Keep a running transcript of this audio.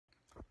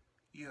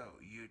Yo,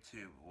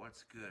 YouTube,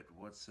 what's good?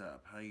 What's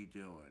up? How you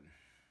doing?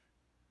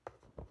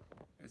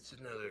 It's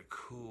another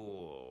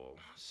cool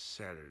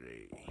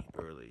Saturday,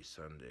 early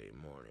Sunday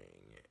morning,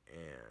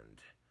 and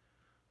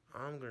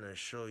I'm gonna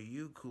show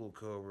you cool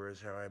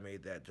cobras how I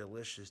made that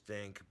delicious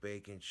dank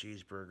bacon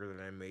cheeseburger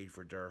that I made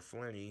for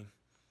Darflenny.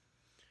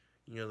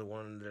 You know, the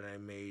one that I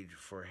made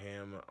for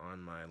him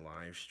on my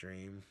live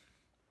stream.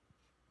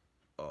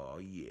 Oh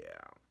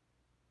yeah.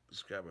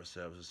 Let's grab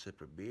ourselves a sip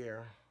of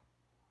beer.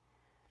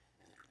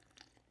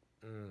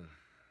 Mmm.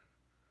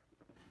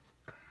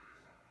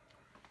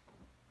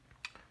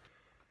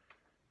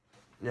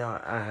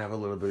 Now I have a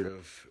little bit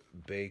of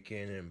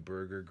bacon and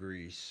burger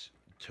grease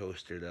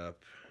toasted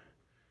up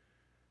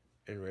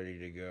and ready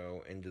to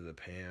go into the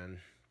pan.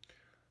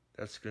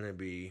 That's gonna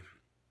be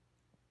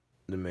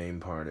the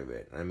main part of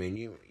it. I mean,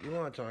 you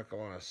want to talk a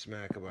lot of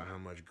smack about how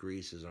much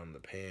grease is on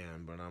the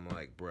pan, but I'm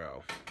like,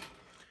 bro,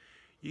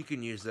 you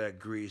can use that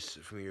grease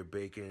from your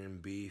bacon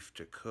and beef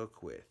to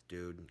cook with,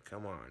 dude.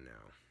 Come on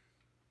now.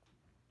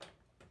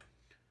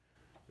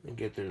 And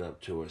get it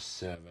up to a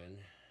 7.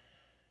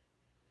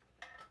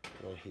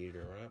 We'll heat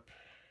her up.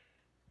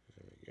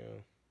 There we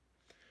go.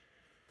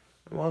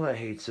 And while that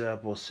heats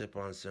up, we'll sip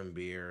on some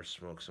beer,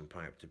 smoke some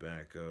pipe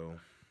tobacco,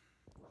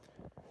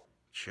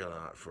 chill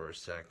out for a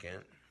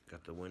second.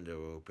 Got the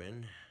window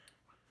open.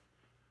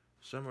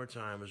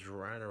 Summertime is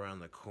right around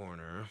the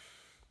corner.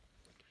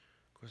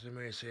 Of course, I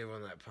may save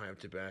on that pipe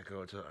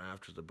tobacco until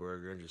after the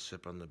burger and just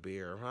sip on the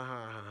beer. Ha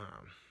ha ha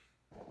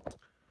ha.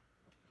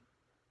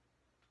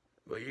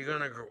 But you're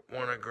going to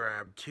want to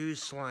grab 2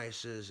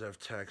 slices of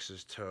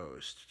Texas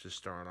toast to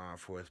start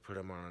off with. Put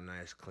them on a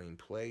nice clean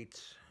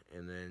plate.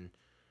 And then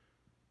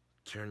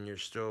turn your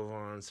stove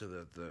on so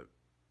that the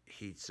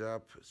heats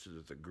up, so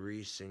that the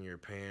grease in your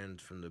pan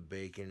from the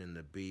bacon and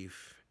the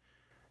beef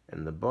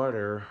and the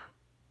butter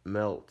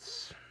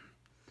melts.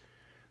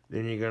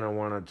 Then you're going to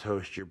want to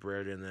toast your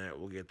bread in that.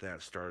 We'll get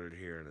that started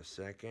here in a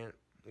second.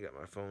 I got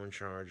my phone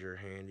charger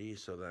handy,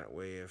 so that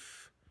way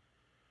if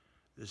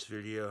this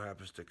video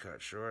happens to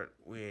cut short,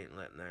 we ain't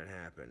letting that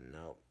happen.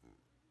 Nope.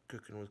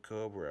 Cooking with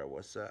Cobra,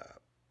 what's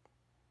up?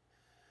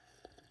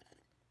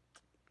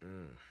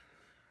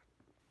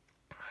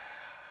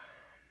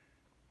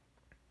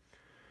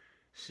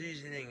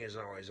 Seasoning is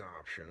always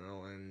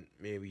optional, and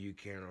maybe you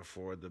can't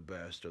afford the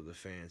best or the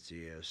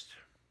fanciest.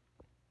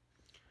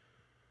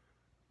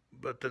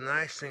 But the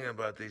nice thing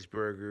about these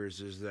burgers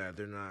is that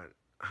they're not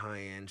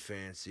high-end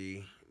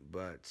fancy,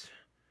 but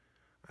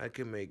I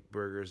can make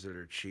burgers that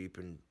are cheap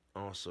and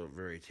also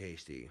very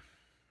tasty.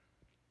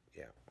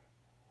 Yeah.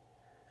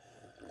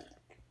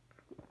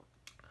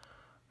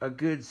 A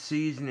good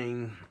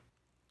seasoning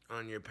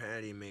on your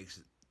patty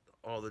makes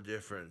all the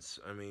difference.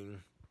 I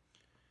mean,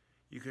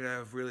 you could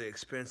have really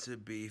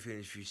expensive beef, and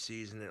if you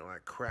season it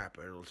like crap,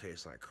 it'll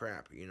taste like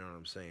crap. You know what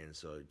I'm saying?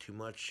 So too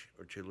much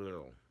or too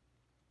little.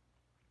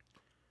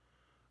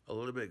 A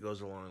little bit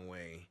goes a long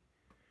way.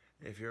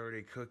 If you're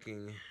already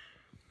cooking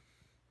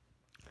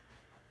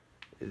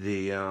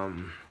the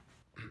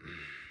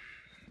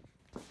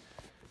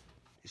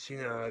you see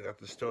now I got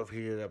the stove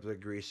heated up, the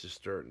grease is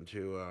starting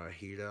to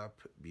heat up.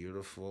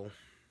 Beautiful.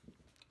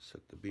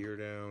 Set the beer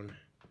down.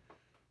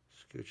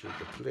 Scooch at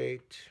the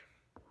plate.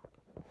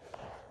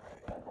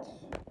 Right.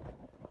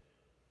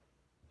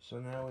 So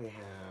now we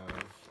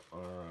have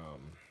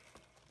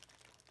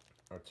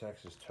our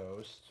Texas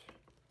toast.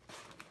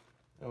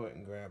 I went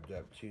and grabbed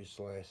up 2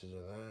 slices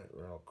of that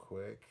real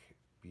quick.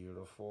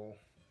 Beautiful.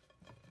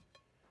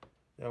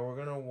 Now we're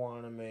gonna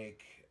want to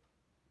make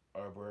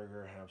our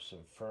burger have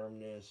some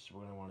firmness.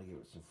 We're gonna want to give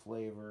it some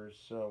flavors.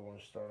 So we're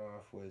gonna start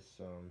off with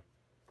some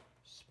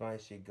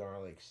spicy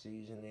garlic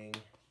seasoning.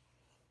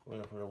 We're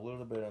gonna put a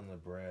little bit on the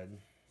bread,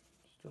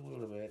 just a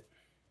little bit.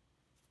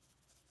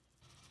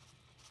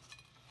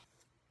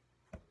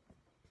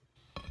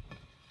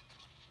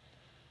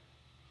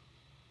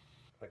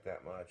 Like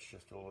that much,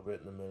 just a little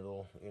bit in the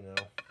middle, you know.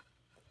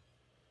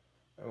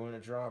 I'm gonna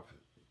drop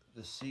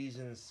the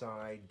seasoned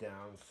side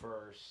down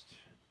first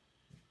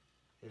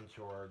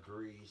into our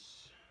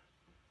grease.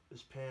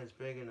 This pan's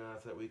big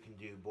enough that we can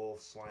do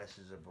both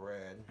slices of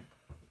bread.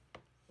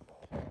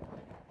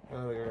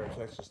 Now we got our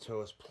Texas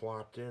toast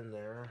plopped in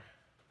there.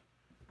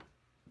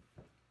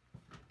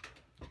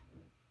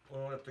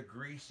 We'll let the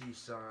greasy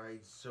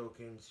side soak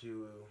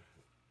into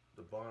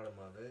the bottom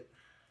of it.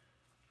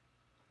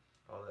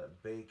 All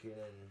that bacon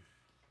and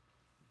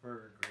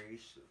burger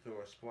grease. Throw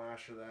a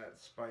splash of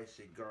that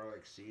spicy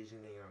garlic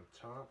seasoning on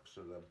top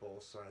so that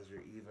both sides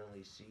are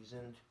evenly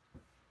seasoned.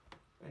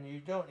 And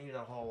you don't need a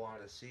whole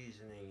lot of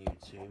seasoning,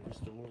 YouTube.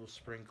 Just a little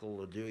sprinkle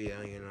will do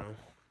ya, you know.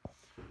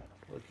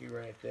 Looky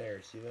right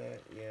there. See that?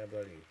 Yeah,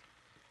 buddy.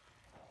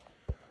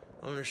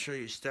 I'm going to show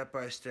you step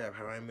by step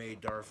how I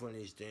made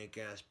Darflenny's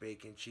dank-ass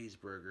bacon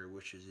cheeseburger,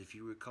 which is, if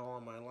you recall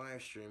on my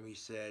live stream, he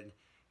said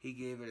he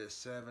gave it a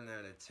 7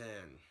 out of 10.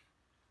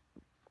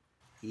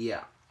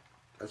 Yeah,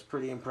 that's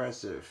pretty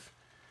impressive.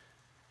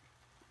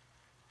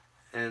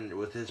 And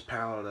with his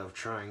palate of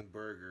trying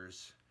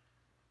burgers,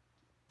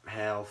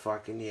 hell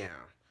fucking yeah.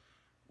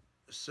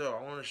 So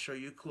I want to show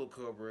you cool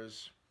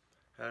cobras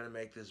how to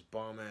make this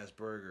bomb ass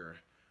burger.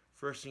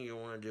 First thing you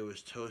want to do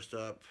is toast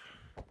up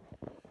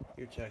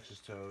your Texas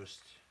toast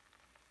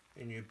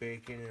and your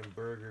bacon and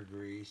burger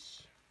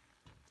grease.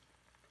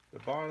 The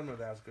bottom of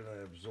that's going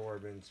to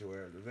absorb into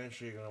it.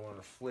 Eventually you're going to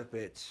want to flip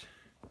it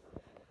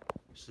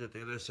so that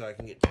the other side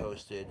can get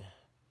toasted.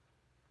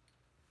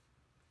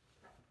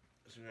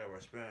 So we have our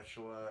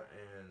spatula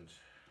and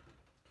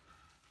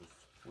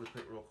flip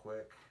it real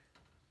quick.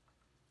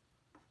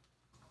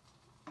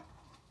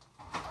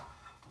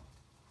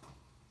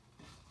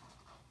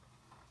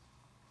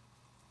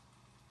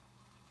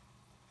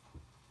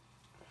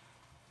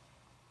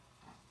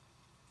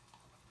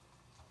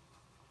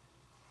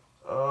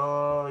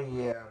 Oh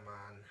yeah,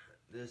 man.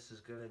 This is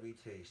gonna be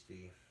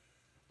tasty.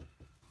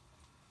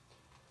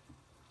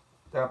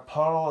 That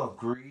puddle of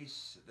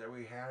grease that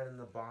we had in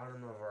the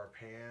bottom of our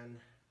pan,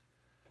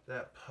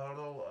 that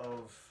puddle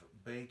of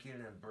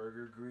bacon and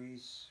burger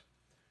grease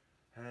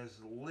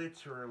has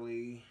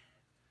literally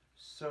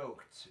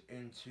soaked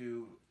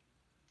into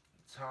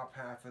the top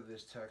half of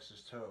this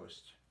Texas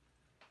toast.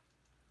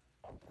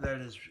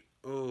 That is,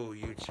 oh,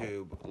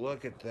 YouTube,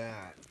 look at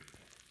that.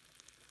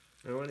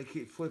 I want to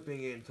keep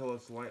flipping it until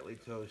it's lightly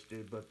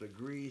toasted, but the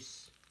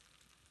grease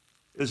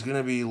is going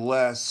to be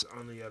less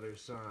on the other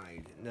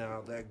side.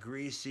 Now, that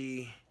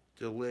greasy,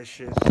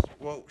 delicious...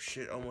 Whoa,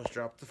 shit, almost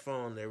dropped the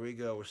phone. There we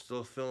go. We're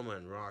still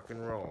filming. Rock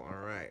and roll. All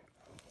right.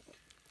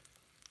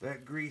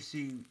 That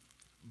greasy,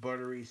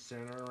 buttery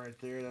center right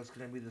there, that's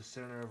going to be the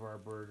center of our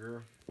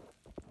burger.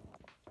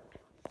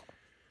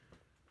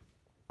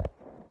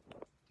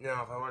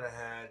 Now, if I would have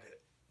had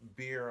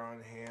beer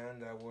on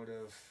hand, I would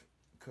have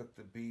cooked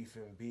the beef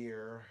in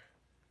beer,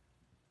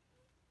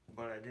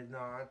 but I did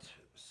not,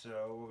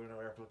 so we're going to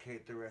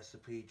replicate the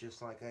recipe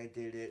just like I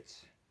did it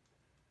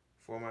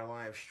for my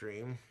live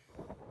stream.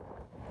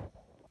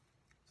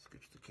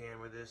 Switch the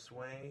camera this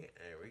way.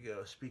 There we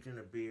go. Speaking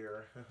of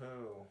beer,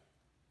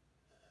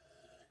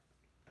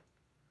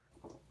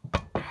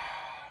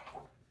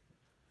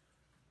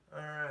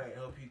 alright,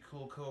 hope you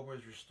cool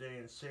cobras are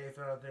staying safe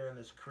out there in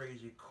this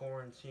crazy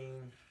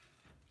quarantine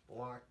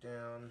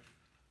lockdown.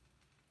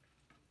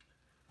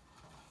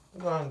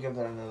 I'll go ahead and give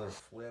that another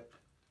flip.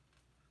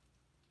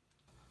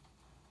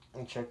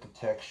 And check the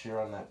texture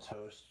on that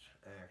toast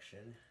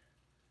action.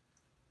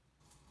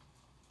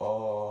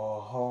 Oh,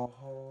 ho,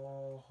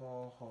 ho,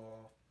 ho,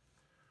 ho.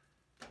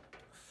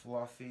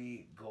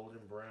 Fluffy,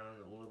 golden brown,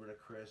 a little bit of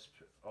crisp.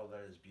 Oh,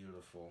 that is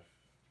beautiful.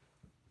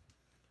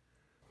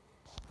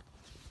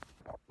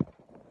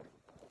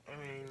 I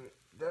mean,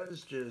 that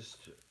is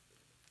just,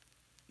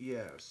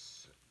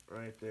 yes,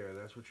 right there.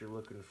 That's what you're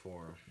looking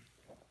for.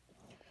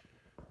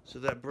 So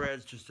that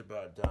bread's just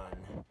about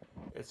done.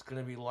 It's going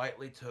to be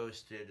lightly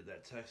toasted.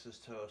 That Texas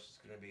toast is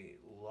going to be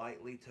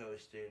lightly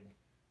toasted.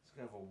 It's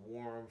going to have a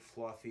warm,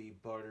 fluffy,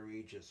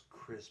 buttery, just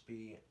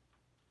crispy,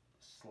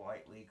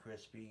 slightly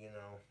crispy, you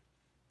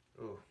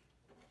know. Ooh.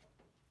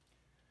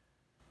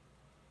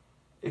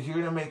 If you're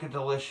going to make a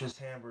delicious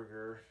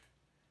hamburger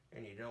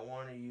and you don't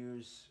want to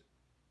use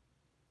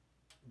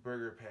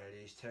burger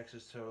patties,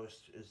 Texas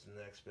toast is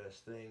the next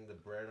best thing. The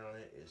bread on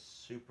it is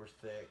super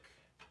thick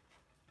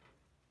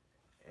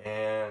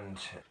and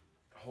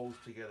holds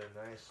together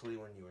nicely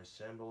when you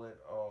assemble it.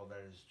 Oh,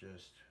 that is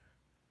just,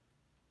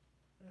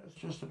 that's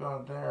just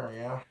about there,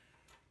 yeah.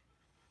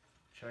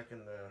 Checking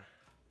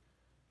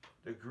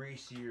the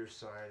greasier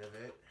side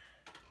of it.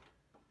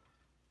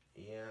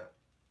 Yeah,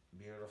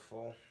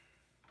 beautiful.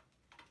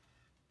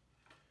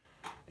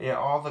 Yeah,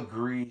 all the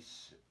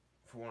grease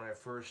from when I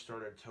first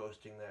started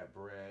toasting that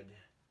bread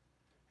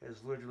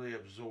is literally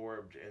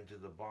absorbed into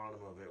the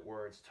bottom of it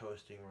where it's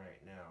toasting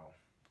right now.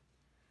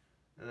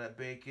 And that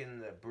bacon,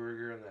 that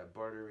burger, and that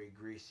buttery,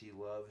 greasy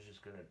love is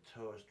just going to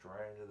toast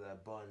right into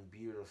that bun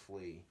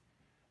beautifully.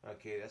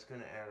 Okay, that's going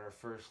to add our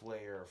first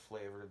layer of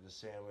flavor to the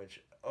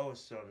sandwich oh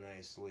so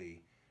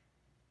nicely.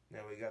 Now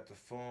we got the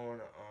phone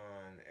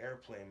on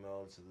airplane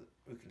mode so that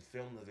we can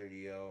film the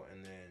video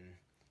and then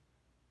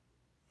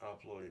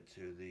upload it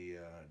to the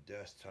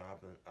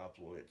desktop and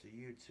upload it to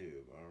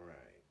YouTube.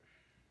 Alright.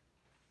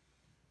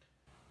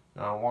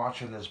 Now I'm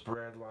watching this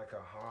bread like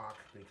a hawk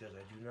because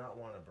I do not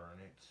want to burn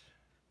it.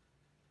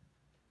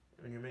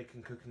 When you're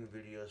making cooking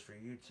videos for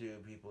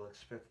YouTube, people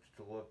expect it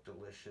to look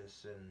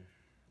delicious and,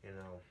 you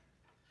know.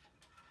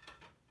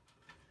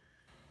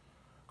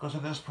 Because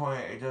at this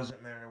point, it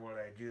doesn't matter what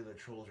I do, the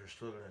trolls are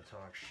still going to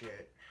talk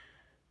shit.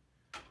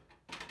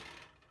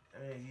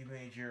 I mean, if you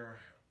made your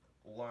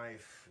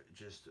life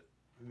just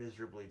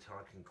miserably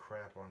talking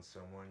crap on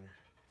someone,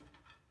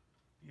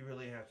 you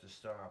really have to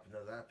stop.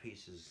 No, that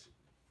piece is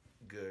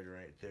good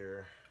right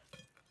there.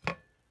 You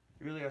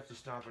really have to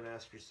stop and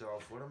ask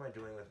yourself, what am I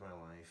doing with my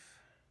life?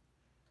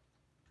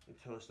 You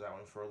toast that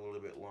one for a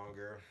little bit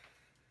longer.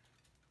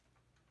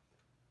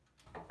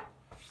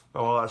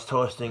 Oh, while it's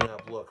toasting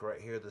up, look right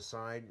here, the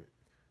side.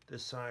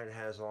 This side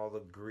has all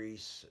the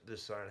grease.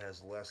 This side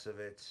has less of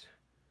it.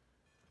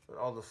 But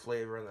all the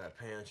flavor in that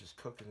pan is just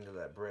cooked into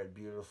that bread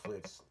beautifully.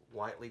 It's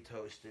lightly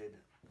toasted.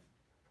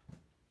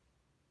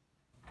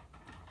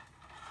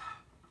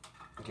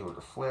 Give it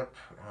a flip.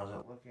 How's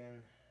it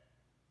looking?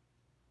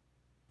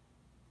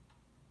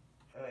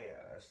 Oh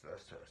yeah, that's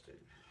toasted.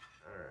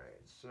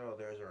 Alright, so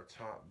there's our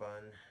top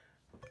bun.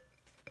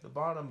 The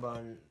bottom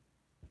bun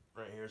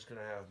right here is going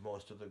to have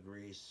most of the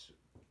grease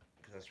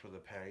because that's where the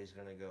patty's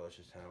going to go. It's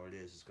just how it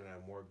is. It's going to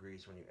have more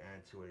grease when you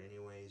add to it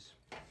anyways.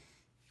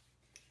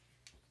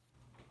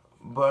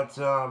 But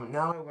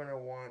now we're going to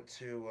want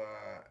to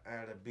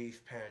add a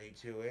beef patty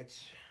to it.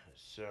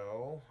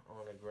 So I'm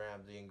going to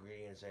grab the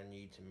ingredients I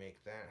need to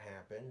make that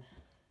happen.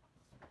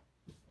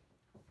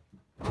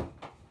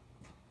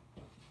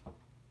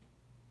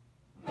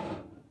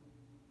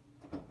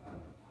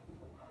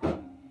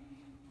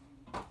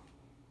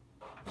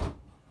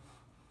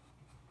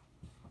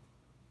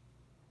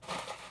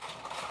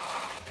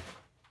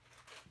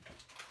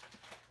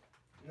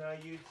 Now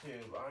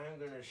YouTube, I am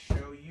going to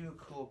show you,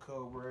 Cool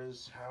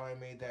Cobras, how I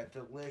made that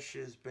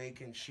delicious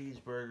bacon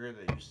cheeseburger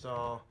that you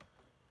saw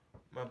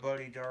my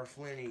buddy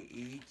Darflini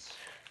eat.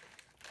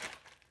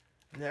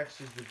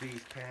 Next is the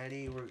beef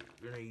patty. We're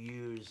going to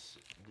use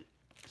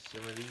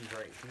some of these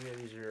right here.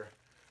 These are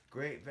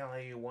great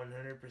value,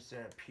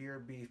 100% pure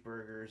beef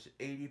burgers,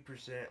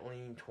 80%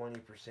 lean,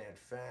 20%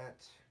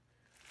 fat.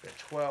 Got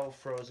 12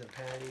 frozen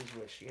patties,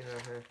 which, you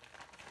know,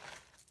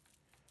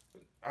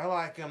 I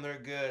like them, they're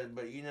good,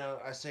 but you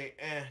know, I say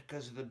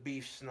because of the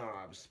beef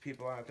snobs.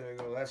 People out there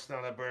go, that's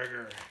not a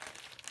burger.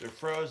 They're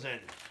frozen.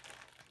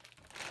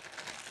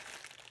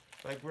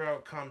 Like, bro,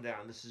 calm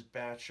down. This is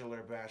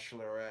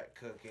bachelorette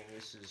cooking.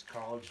 This is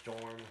college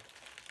dorm.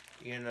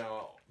 You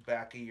know,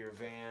 back of your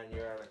van,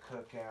 you're at a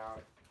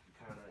cookout.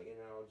 Kind of, you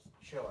know,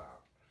 just chill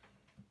out.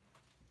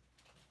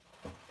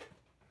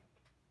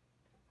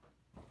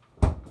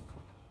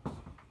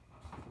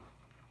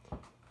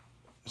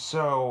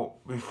 So,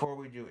 before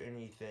we do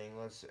anything,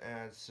 let's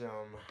add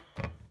some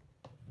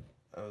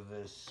of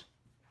this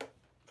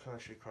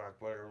country crock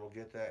butter. We'll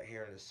get that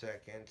here in a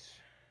second.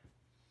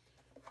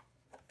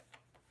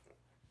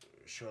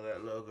 Show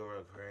that logo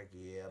real quick.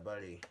 Yeah,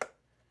 buddy.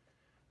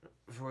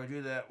 Before I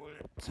do that, we're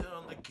going to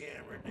turn the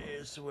camera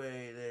this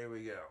way. There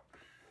we go.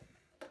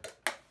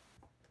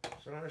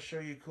 So I'm going to show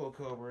you, Cool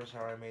Cobras,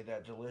 how I made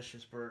that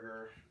delicious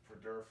burger for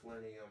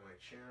Darflini on my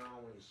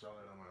channel when you saw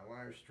it on my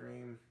live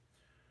stream.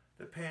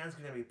 The pan's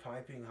going to be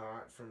piping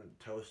hot from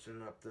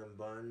toasting up them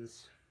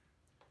buns.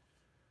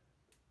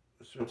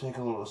 So we'll take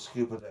a little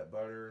scoop of that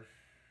butter.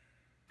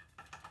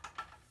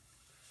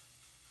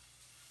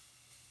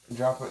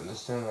 Drop it in the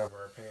center of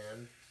our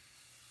pan.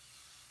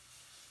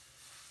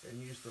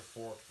 And use the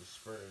fork to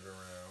spread it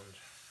around.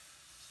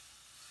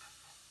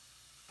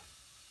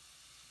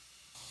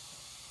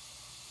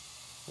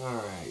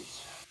 Alright.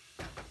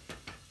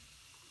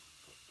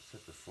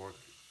 Set the fork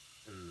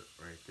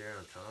right there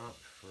on top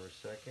for a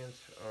second.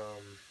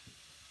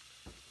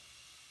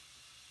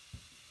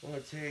 I'm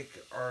going to take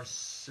our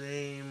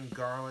same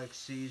garlic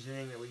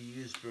seasoning that we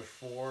used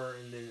before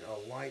and then a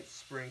light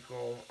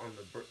sprinkle on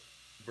the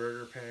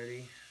burger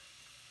patty.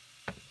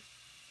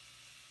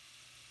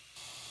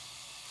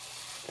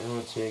 I'm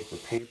going to take the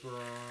paper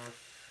off.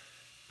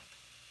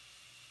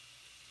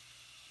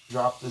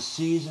 Drop the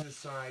seasoned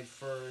side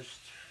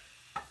first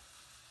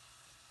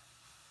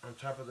on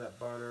top of that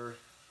butter.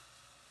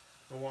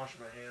 I'll wash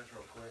my hands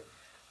real quick.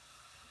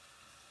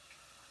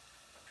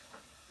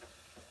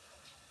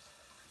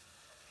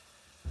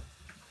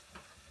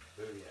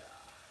 Booyah.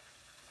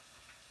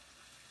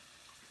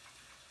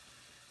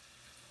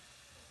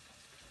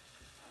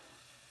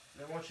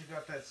 Then once you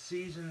got that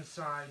seasoned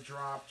side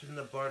dropped in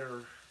the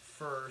butter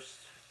first,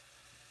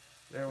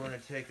 then we're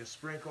going to take a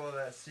sprinkle of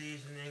that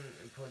seasoning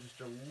and put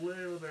just a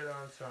little bit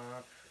on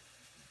top.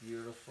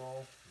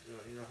 Beautiful. You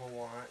don't need a whole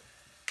lot.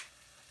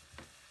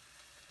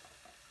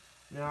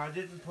 Now I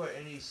didn't put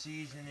any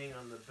seasoning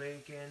on the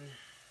bacon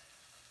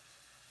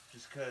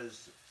just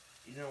because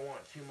you don't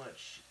want too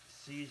much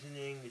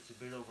seasoning. It's a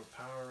bit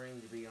overpowering,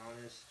 to be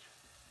honest.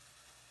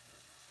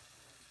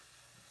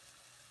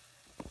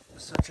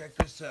 So check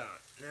this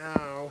out.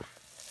 Now,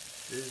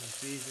 there's the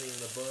seasoning and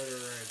the butter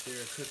right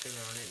there cooking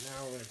on it.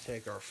 Now we're going to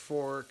take our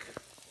fork,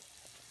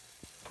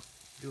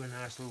 do a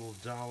nice little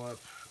dollop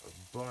of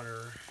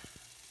butter,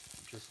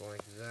 just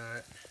like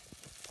that.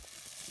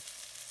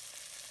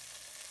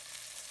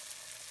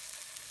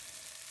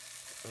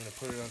 I'm going to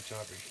put it on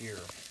top of here.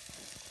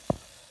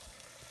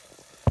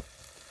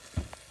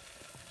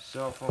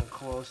 Cell phone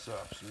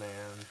close-ups,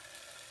 man.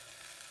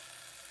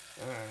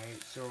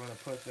 Alright, so we're going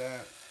to put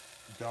that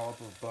dollop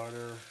of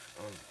butter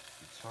on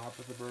the top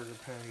of the burger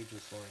patty,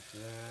 just like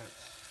that.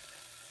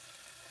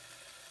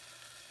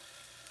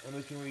 And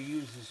we can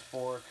reuse this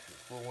fork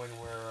for when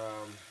we're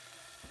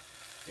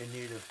in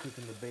need of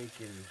cooking the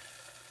bacon.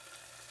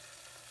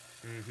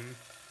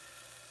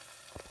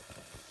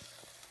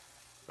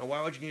 Now,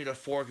 why would you need a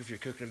fork if you're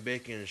cooking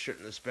bacon, and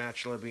shouldn't the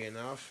spatula be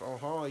enough?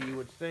 Oh, you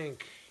would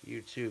think,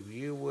 YouTube,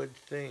 you would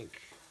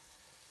think.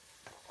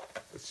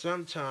 But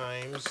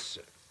sometimes,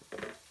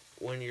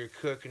 when you're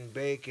cooking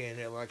bacon,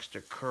 it likes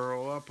to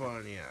curl up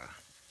on you.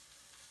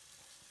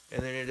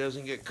 and then it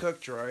doesn't get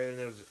cooked right,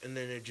 and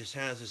then it just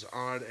has this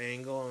odd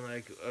angle, and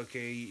like,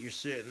 okay, you're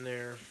sitting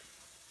there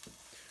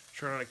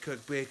trying to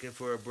cook bacon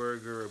for a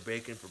burger or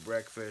bacon for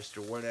breakfast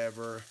or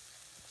whatever,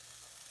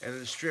 and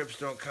the strips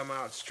don't come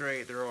out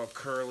straight. They're all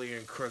curly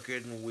and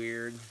crooked and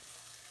weird.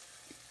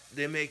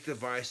 They make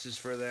devices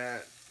for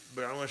that,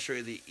 but I want to show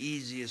you the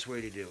easiest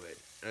way to do it.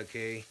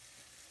 Okay,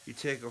 you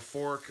take a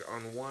fork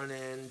on one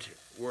end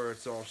where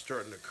it's all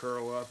starting to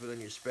curl up, and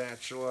then your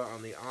spatula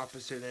on the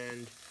opposite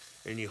end,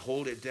 and you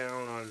hold it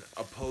down on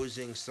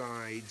opposing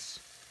sides,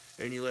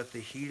 and you let the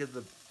heat of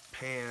the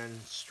pan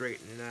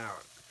straighten it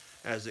out.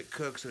 As it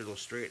cooks, it'll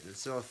straighten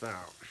itself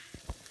out.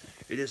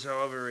 It is,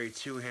 however, a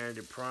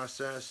two-handed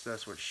process.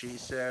 That's what she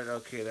said.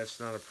 Okay, that's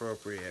not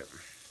appropriate.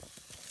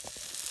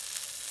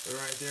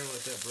 Right there,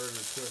 let that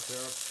burger cook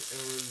up,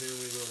 and then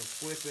we're going to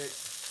flip it.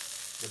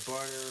 The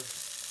butter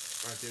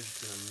right there is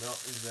just going to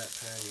melt into that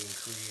patty and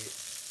create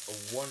a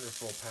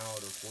wonderful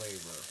palette of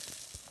flavor.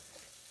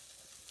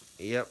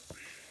 Yep.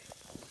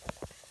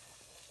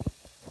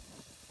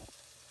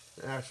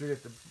 After we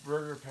get the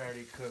burger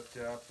patty cooked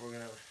up, we're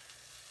going to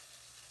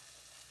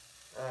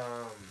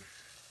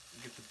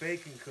get the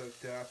bacon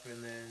cooked up,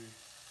 and then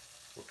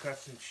we'll cut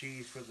some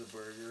cheese for the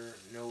burger.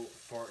 No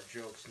fart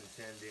jokes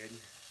intended.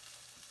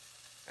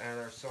 Add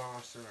our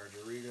sauce and our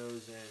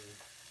Doritos,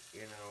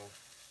 and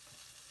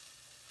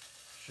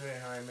show you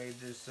how I made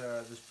this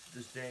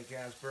this dank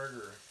ass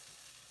burger.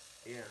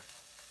 Yeah.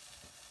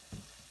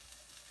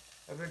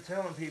 I've been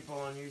telling people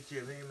on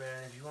YouTube, hey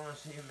man, if you want to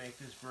see me make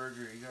this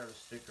burger, you gotta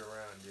stick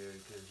around,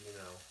 dude, because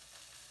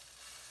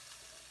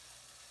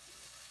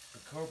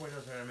Cobra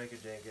knows how to make a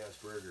dank ass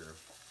burger.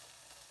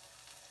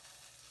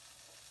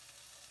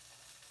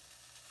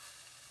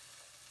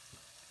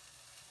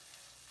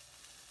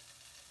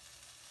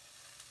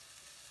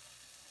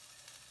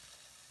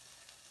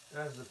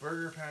 As the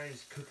burger patty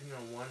is cooking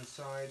on one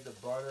side, the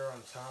butter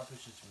on top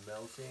is just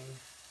melting.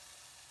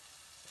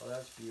 Oh,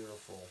 that's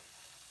beautiful.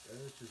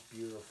 That is just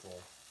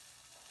beautiful.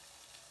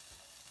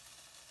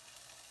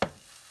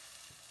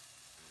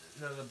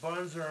 Now the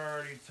buns are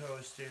already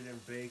toasted in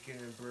bacon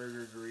and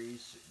burger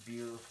grease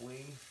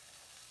beautifully.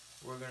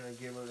 We're going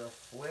to give it a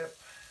flip,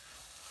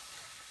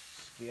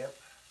 skip,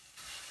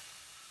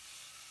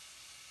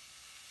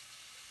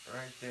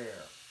 right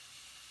there.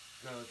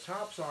 Now the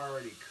top's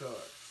already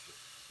cooked.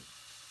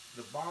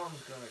 The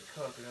bottom's going to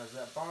cook, and as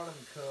that bottom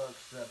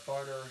cooks, that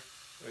butter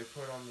that we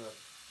put on the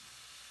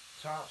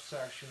top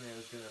section there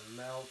is going to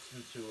melt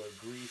into a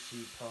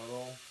greasy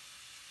puddle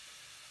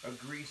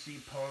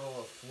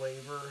of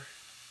flavor.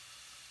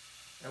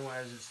 And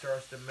as it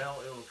starts to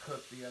melt, it will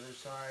cook the other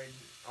side.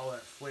 All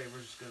that flavor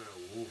is going to,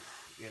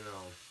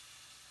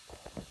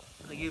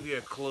 I'll give you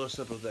a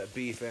close-up of that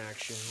beef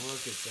action.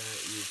 Look at that,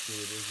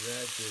 YouTube. Is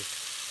that just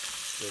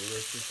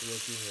delicious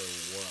looking or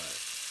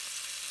what?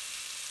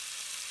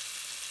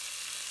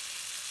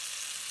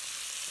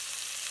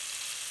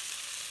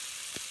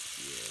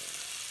 Yeah.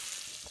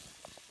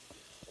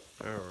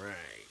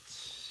 Alright.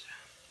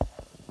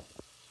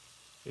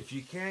 If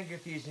you can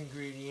get these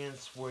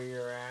ingredients where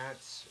you're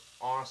at,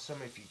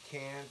 awesome. If you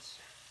can't,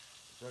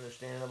 it's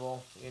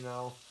understandable,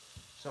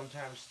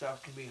 Sometimes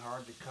stuff can be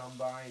hard to come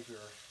by if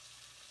you're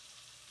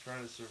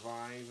trying to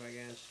survive, I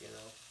guess,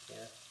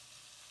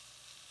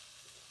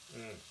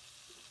 Yeah.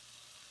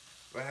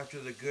 But after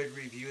the good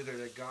review that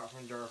I got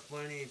from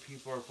Darflini,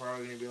 people are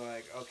probably going to be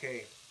like,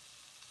 okay,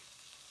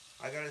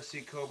 I got to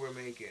see Cobra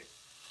make it.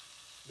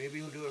 Maybe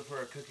he'll do it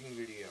for a cooking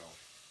video.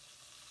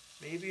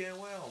 Maybe I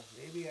will.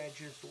 Maybe I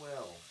just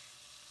will.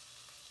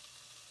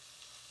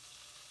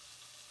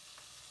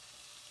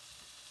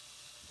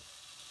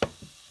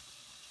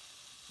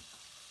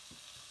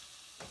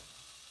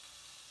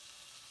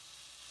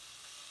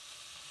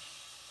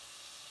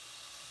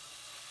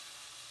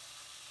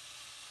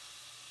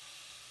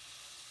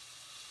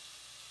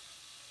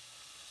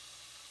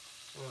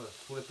 I'm going to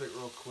flip it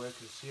real quick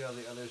and see how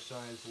the other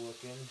side's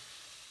looking.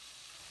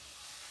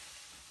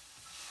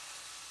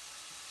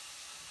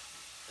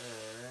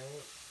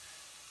 Alright.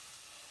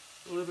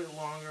 A little bit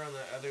longer on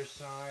the other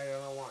side.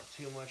 I don't want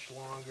too much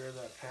longer.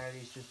 That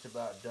patty's just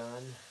about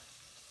done.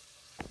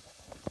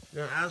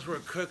 Now, as we're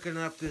cooking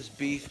up this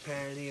beef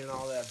patty and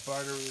all that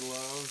butter we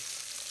love,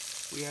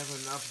 we have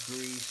enough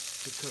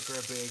grease to cook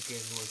our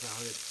bacon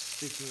without it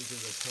sticking to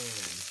the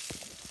pan.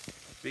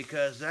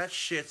 Because that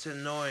shit's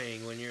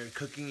annoying when you're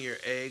cooking your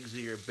eggs or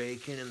your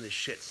bacon and the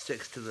shit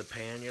sticks to the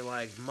pan. You're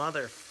like,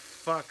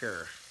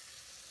 motherfucker.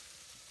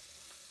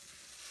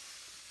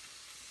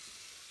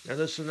 Now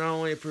this will not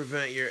only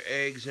prevent your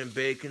eggs and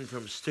bacon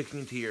from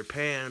sticking to your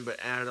pan, but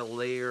add a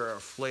layer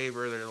of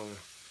flavor that'll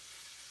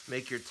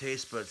make your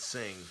taste buds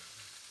sing.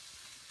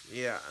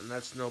 Yeah, and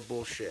that's no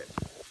bullshit.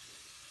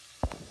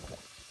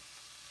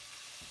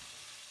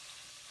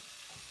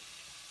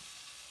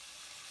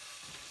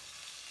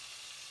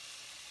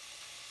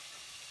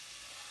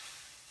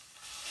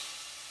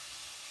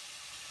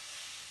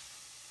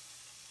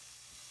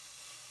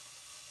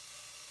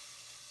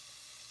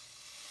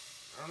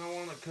 I don't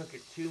want to cook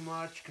it too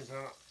much because I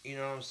don't, you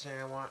know what I'm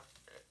saying, I want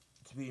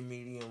to be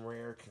medium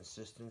rare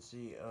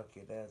consistency.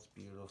 Okay, that's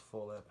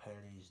beautiful. That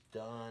patty's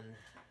done.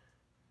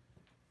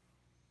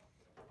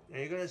 Now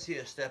you're going to see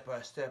a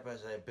step-by-step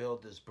as I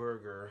build this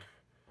burger,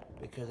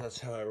 because that's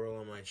how I roll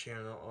on my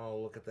channel. Oh,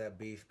 look at that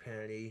beef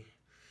patty.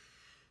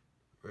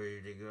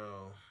 Ready to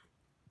go.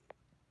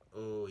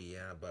 Oh,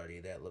 yeah, buddy,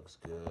 that looks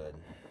good.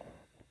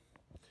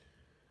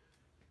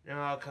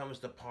 Now comes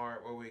the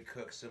part where we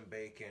cook some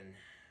bacon.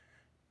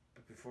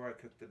 But before I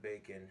cook the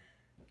bacon,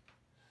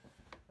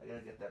 I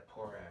gotta get that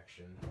pour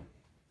action.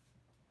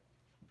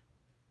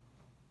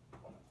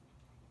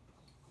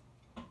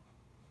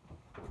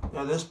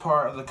 Now this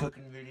part of the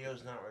cooking video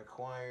is not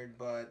required,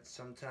 but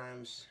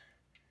sometimes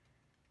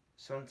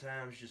you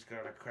just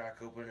gotta crack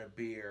open a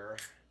beer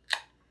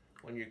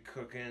when you're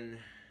cooking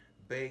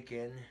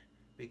bacon,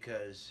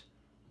 because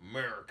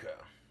America.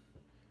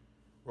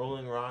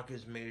 Rolling Rock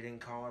is made in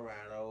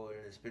Colorado,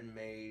 and it's been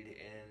made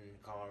in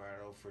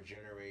Colorado for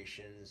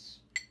generations.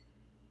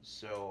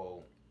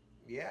 So,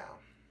 yeah.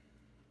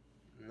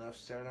 Enough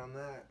said on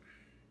that.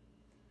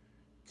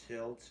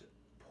 Tilt,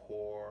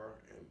 pour,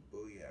 and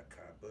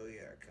booyaka,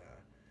 booyaka.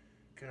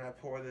 Can I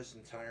pour this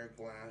entire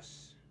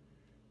glass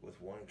with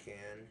one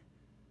can?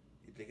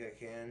 You think I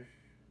can?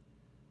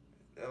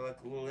 Like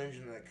a little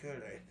engine that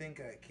could. I think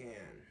I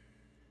can.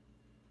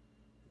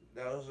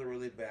 That was a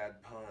really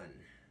bad pun.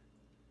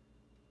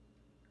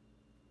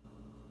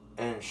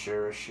 And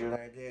sure as shit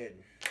I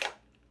did.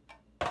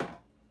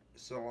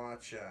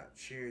 Sriracha.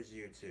 Cheers,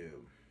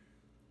 YouTube.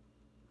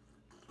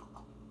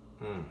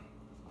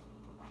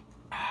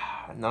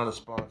 Not a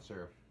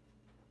sponsor.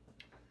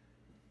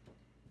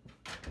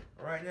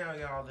 Right now I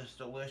got all this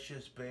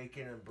delicious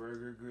bacon and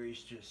burger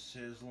grease just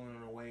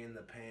sizzling away in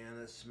the pan.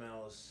 It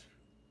smells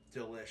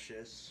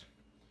delicious.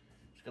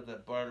 It's got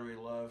that buttery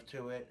love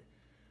to it.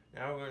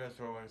 Now we're going to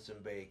throw in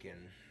some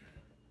bacon.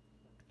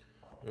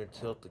 I'm going to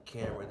tilt the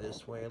camera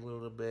this way a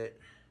little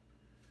bit.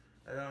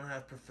 I don't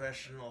have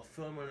professional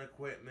filming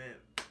equipment,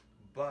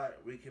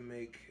 but we can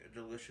make a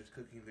delicious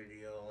cooking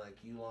video like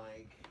you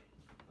like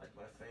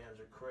my fans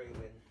are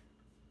craving.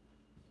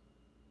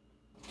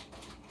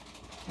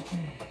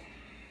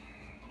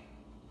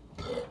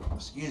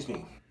 Excuse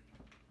me.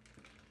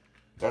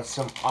 Got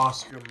some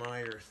Oscar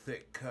Mayer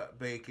thick cut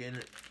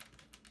bacon.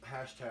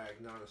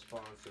 Hashtag not a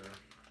sponsor.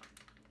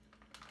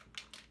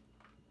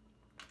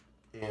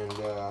 And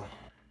I'm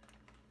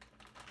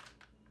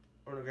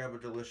gonna grab a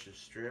delicious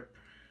strip.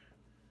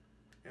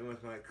 And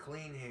with my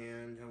clean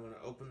hand, I'm gonna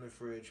open the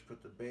fridge,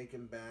 put the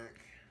bacon back.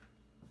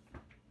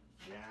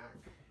 Jack.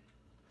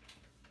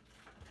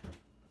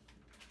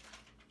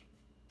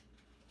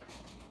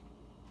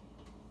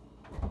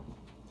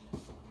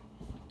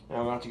 Now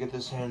I'm going to have to get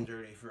this hand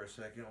dirty for a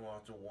second. We'll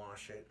have to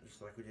wash it,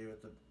 just like we did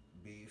with the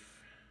beef.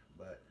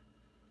 But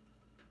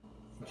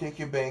you take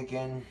your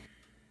bacon,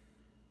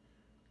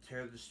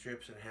 tear the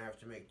strips in half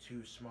to make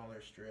 2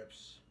 smaller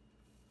strips,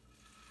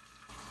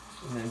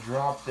 and then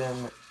drop them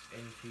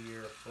into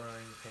your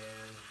frying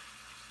pan.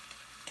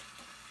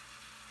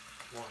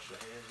 Wash the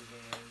hands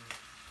again.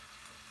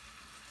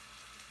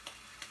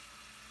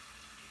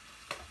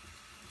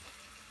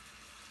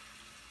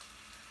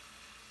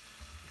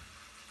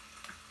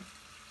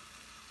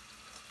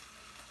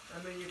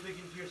 I mean, you're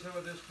thinking to yourself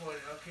at this point,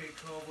 okay,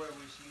 Cobra,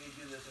 we've seen you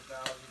do this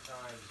 1,000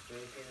 times.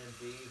 Bacon and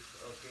beef,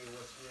 okay,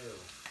 what's new?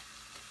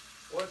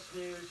 What's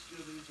new,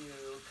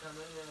 Scooby-Doo?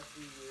 Coming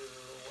after you.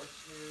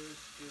 What's new,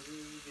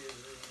 Scooby-Doo?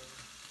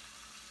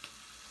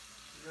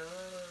 No.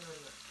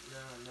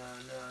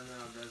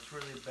 That's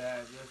really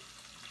bad. That's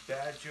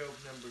bad joke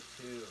number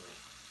 2.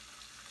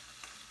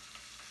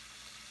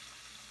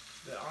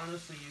 But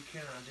honestly, you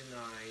cannot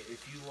deny,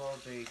 if you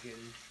love bacon,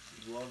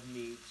 you love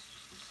meat,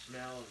 the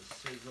smell, the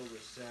sizzle, the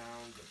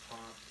sound, the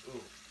pop.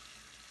 Ooh.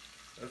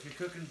 If you're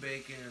cooking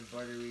bacon and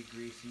buttery,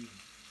 greasy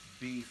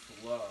beef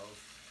love,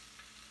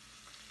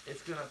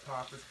 it's gonna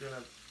pop. It's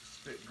gonna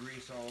spit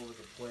grease all over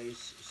the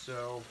place.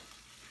 So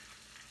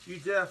you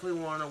definitely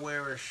want to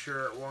wear a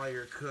shirt while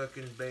you're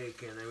cooking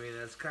bacon. I mean,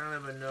 that's kind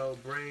of a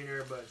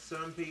no-brainer, but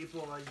some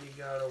people, you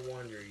gotta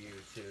wonder,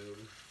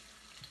 YouTube.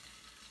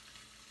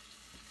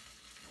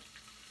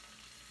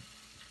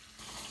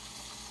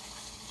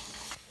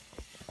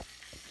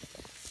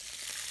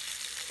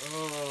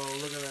 Oh,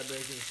 look at that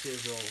bacon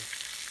sizzle.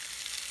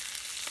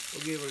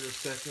 We'll give it a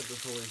second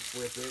before we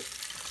flip it.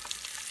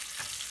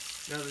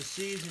 Now the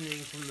seasoning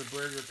from the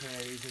burger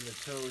patties and the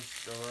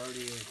toast are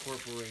already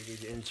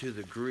incorporated into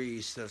the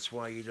grease. That's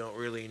why you don't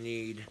really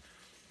need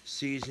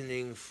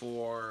seasoning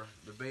for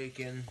the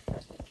bacon.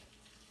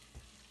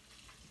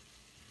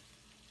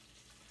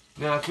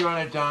 Now if you're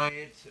on a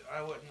diet,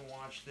 I wouldn't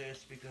watch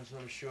this because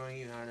I'm showing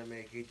you how to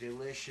make a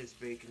delicious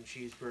bacon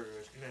cheeseburger.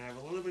 It's going to have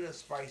a little bit of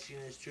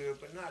spiciness to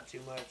it, but not too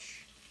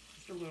much.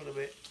 Just a little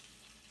bit.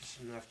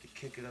 Just enough to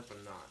kick it up a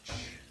notch.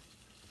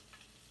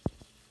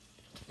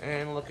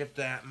 And look at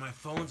that. My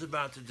phone's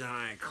about to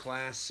die.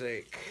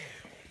 Classic.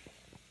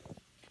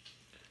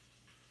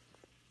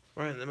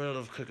 Right in the middle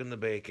of cooking the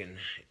bacon.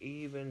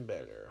 Even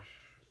better.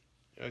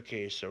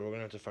 Okay, so we're going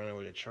to have to find a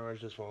way to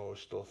charge this while we're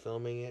still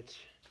filming it.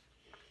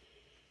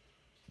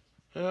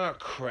 Oh,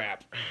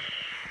 crap.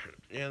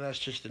 Yeah, that's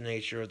just the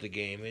nature of the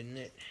game, isn't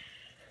it?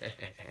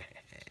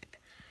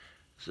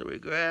 So we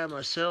grab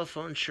my cell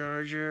phone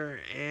charger,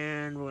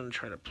 and we're going to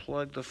try to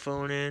plug the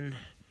phone in.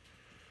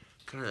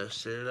 Kind of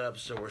set it up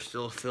so we're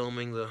still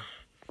filming the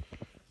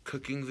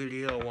cooking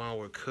video while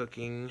we're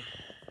cooking.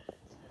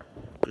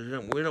 We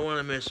don't want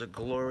to miss a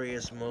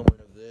glorious moment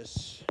of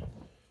this.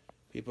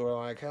 People are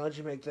like, how'd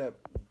you make that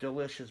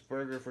delicious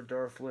burger for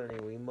Darth Lenny?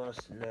 We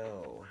must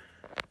know.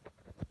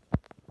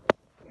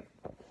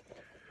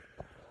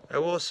 I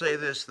will say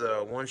this,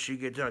 though. Once you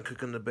get done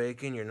cooking the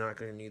bacon, you're not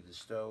going to need the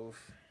stove.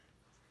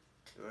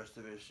 The rest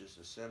of it's just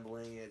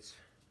assembling it.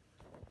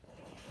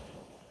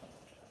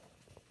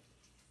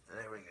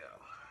 There we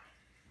go.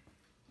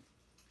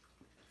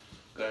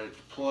 Got it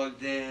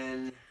plugged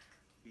in.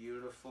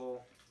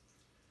 Beautiful.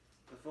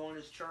 The phone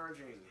is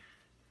charging.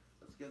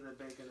 Let's give the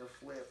bacon a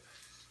flip.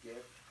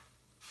 Skip.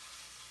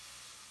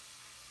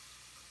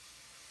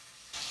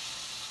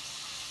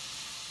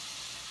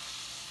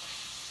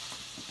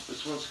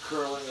 This one's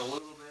curling a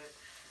little bit.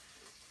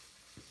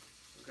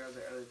 Grab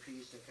the other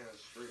piece and kind of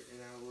straighten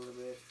it out a little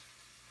bit.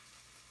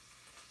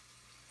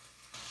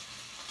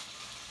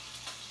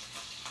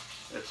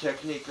 The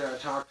technique that I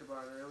talked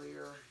about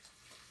earlier,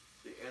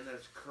 the end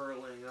that's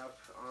curling up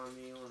on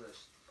you, and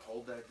just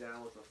hold that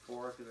down with a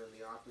fork, and then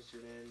the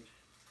opposite end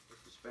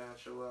with the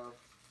spatula.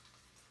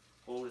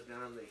 Hold it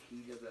down in the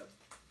heat of that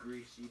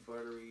greasy,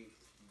 buttery,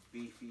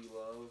 beefy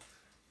love.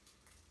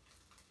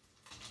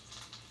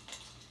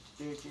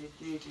 Give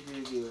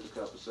it a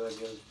couple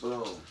seconds.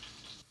 Boom.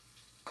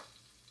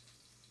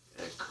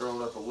 And it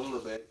curled up a little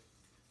bit.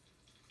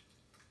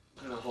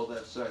 I'm going to hold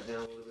that side down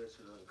a little bit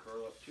so it doesn't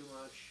curl up too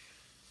much.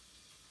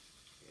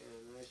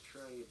 Yeah, nice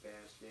try, you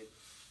bastard.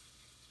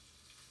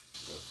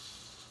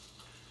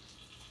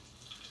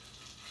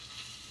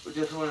 We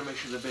definitely want to make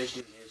sure the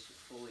bacon is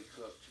fully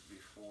cooked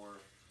before,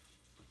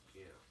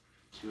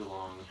 too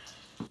long.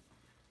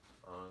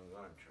 I'm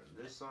going to turn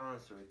this on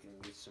so we can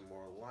get some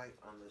more light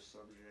on this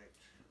subject.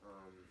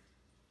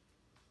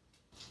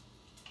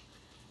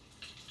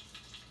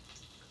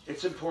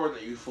 It's important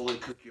that you fully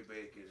cook your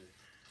bacon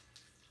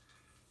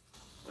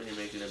when you're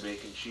making a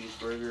bacon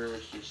cheeseburger.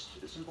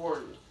 It's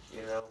important,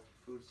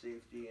 food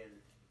safety,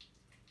 and,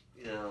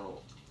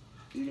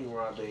 eating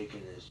raw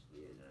bacon is,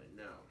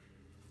 no.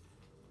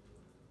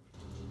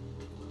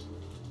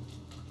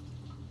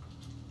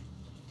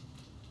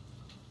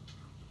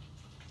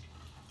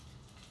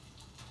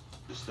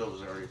 The stove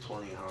is already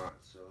plenty hot,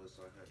 so it's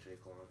not going to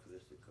take long for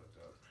this to cook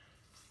up.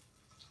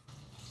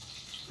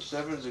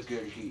 7's a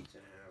good heat to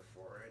have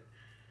for it.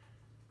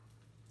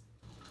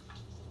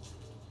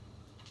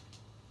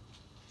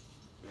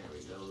 There we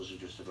go, those are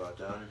just about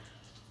done.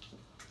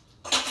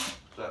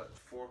 Put that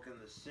fork in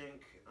the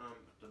sink,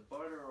 put the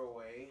butter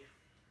away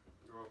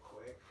real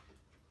quick.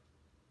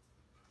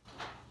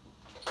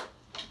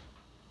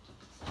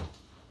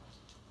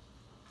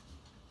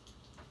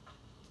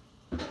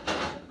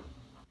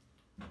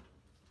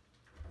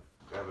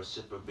 Grab a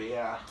sip of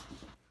beer.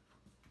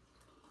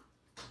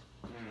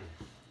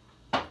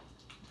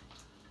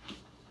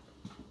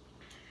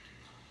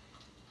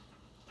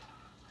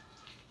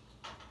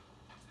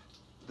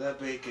 That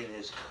bacon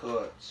is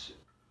cooked.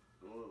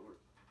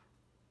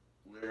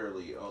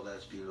 Literally, oh,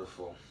 that's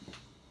beautiful.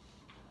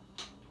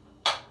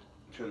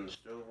 Turn the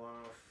stove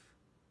off.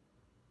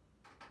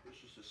 There's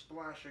just a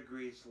splash of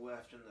grease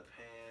left in the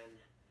pan.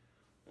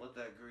 Let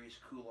that grease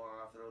cool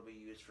off. That'll be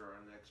used for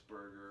our next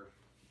burger.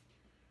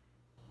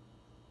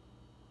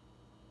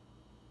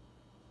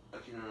 I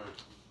can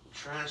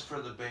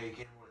transfer the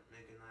bacon,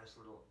 make a nice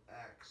little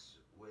X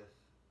with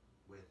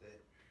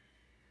it.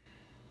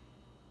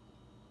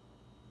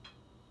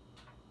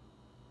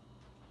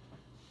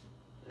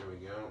 There we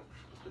go.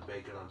 Put the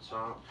bacon on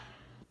top.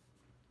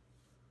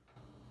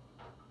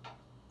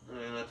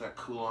 And let that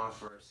cool off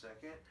for a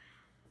second.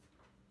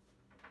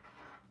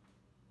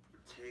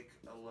 Take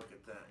a look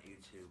at that,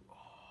 YouTube. Oh,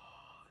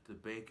 the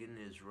bacon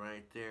is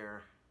right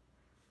there.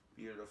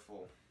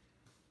 Beautiful.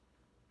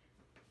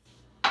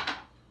 I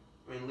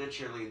mean,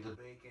 literally, the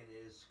bacon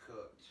is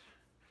cooked.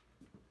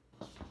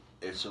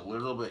 It's a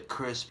little bit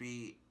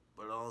crispy,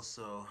 but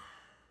also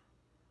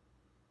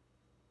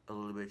a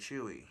little bit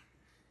chewy.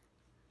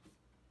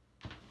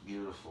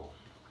 Beautiful.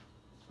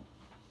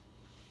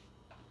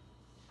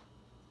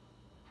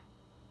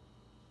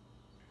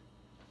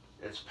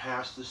 It's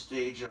past the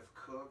stage of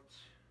cooked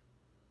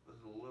with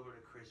a little bit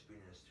of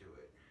crispiness to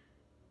it.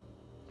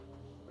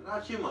 But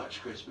not too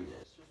much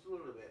crispiness, just a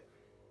little bit.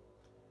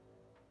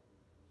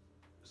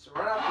 So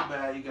right off the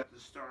bat, you got the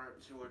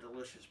start to a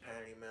delicious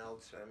patty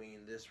melt. I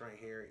mean, this right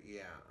here,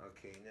 yeah.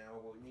 Okay, now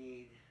what we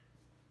need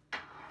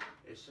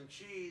is some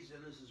cheese,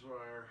 and this is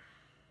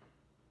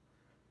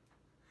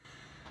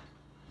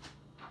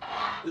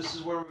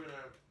where we're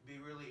gonna be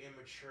really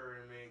immature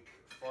and make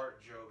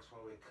fart jokes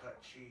while we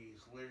cut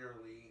cheese.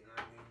 Literally, and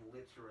I mean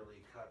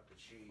literally cut the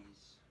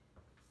cheese.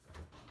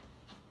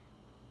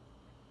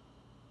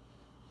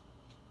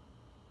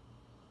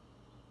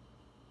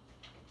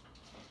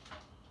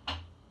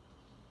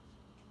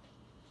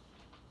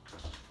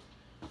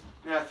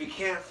 Now, if you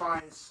can't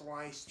find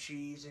sliced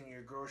cheese in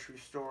your grocery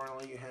store and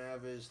all you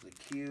have is the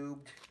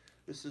cubed,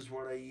 this is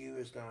what I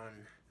used on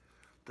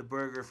the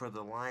burger for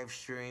the live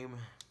stream.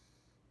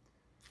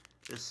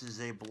 This is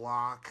a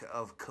block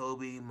of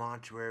Kobe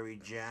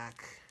Monterey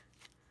Jack.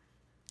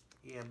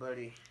 Yeah,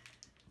 buddy.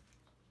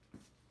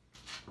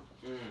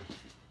 You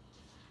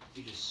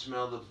just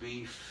smell the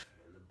beef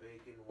and the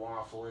bacon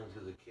waffle into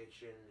the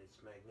kitchen. It's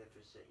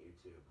magnificent,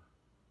 YouTube.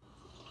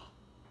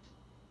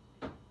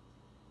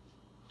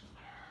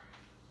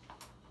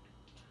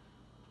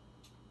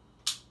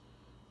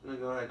 I'm going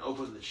to go ahead and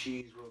open the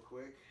cheese real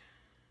quick.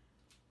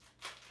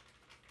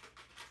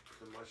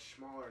 It's a much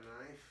smaller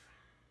knife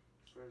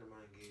a friend of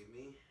mine gave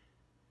me.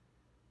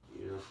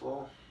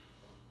 Beautiful.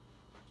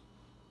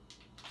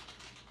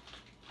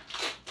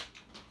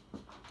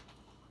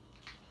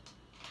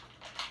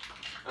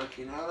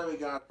 Okay, now that we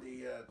got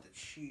the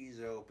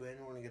cheese open,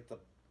 we're going to get the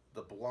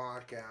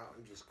block out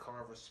and just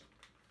cut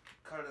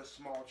a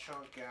small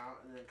chunk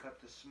out, and then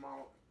cut the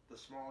small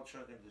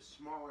chunk into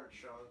smaller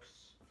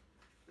chunks,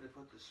 and then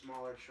put the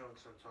smaller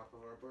chunks on top of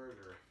our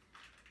burger.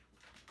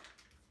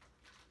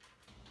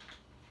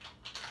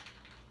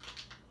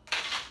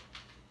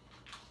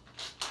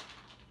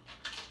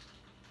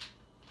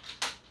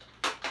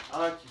 I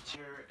like to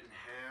tear it in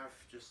half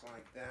just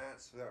like that,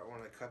 so that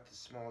when I cut the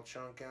small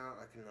chunk out,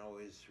 I can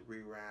always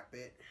rewrap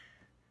it.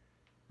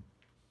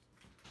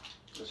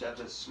 Just add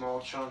this small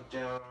chunk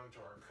down onto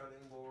our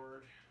cutting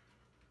board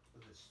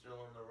with it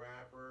still in the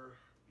wrapper.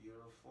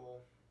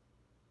 Beautiful.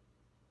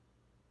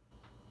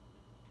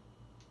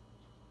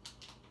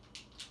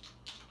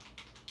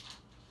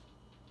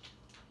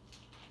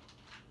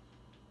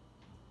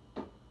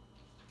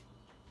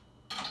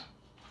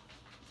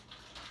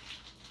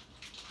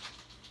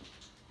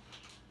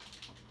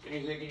 And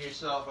you're thinking to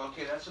yourself,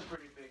 okay, that's a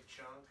pretty big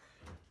chunk.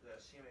 Does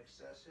that seem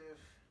excessive?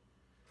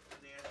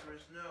 And the answer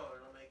is no,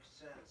 it'll make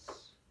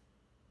sense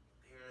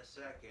here in a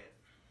second.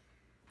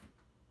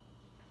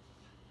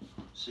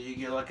 So you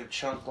get like a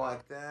chunk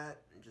like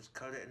that, and just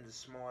cut it into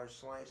smaller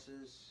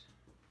slices.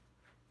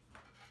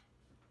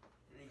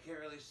 And you can't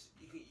really,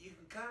 you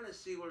can kind of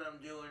see what I'm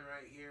doing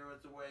right here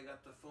with the way I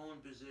got the phone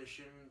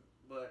positioned,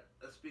 but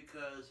that's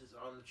because it's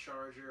on the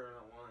charger and I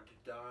don't want it to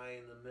die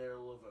in the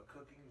middle of a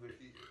cooking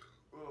video.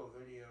 Oh,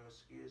 video,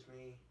 excuse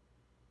me.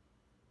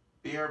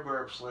 Beer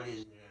burps, ladies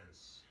and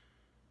gents.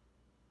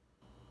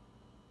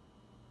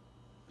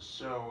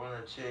 So we're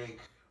going to take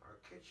our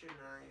kitchen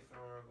knife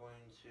and we're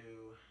going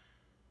to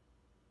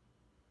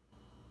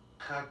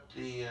cut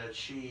the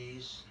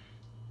cheese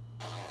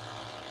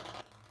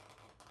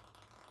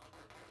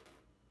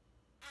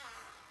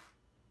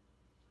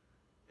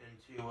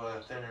into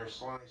thinner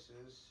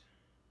slices.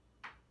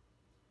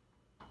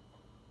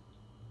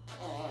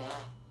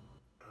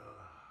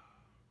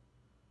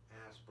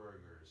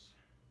 Asperger's.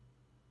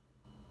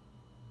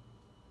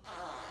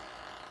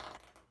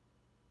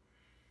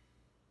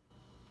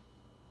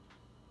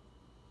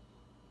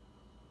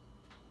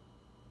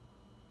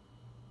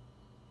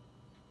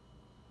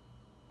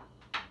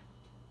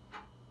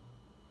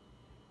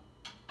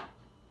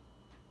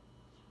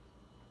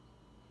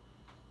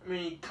 I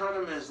mean, you cut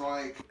them as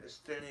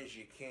thin as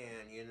you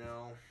can, you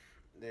know.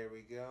 There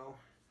we go.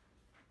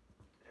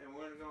 And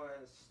we're going to go ahead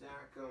and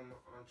stack them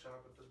on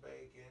top of the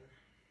bacon.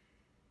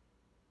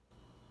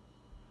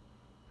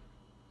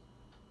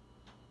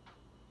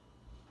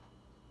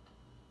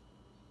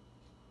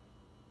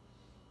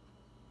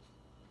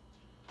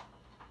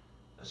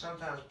 And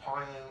sometimes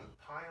piling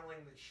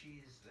the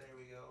cheese, there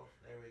we go.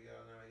 Now we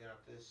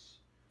got this.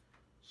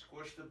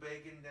 Squish the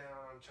bacon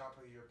down on top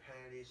of your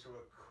patty so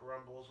it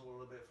crumbles a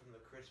little bit from the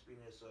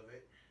crispiness of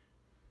it.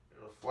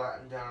 It'll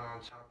flatten down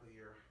on top of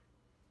your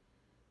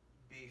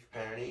beef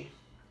patty.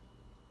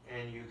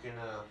 And you can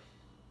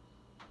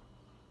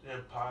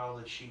then pile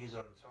the cheese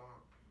on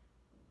top.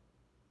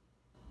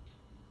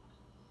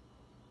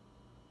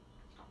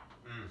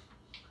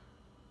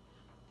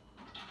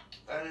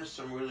 That is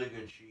some really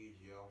good cheese,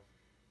 yo.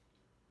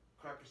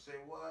 Crackers say,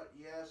 what?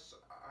 Yes,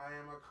 I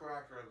am a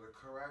cracker. The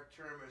correct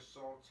term is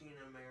saltine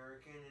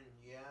American, and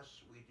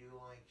yes, we do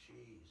like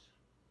cheese.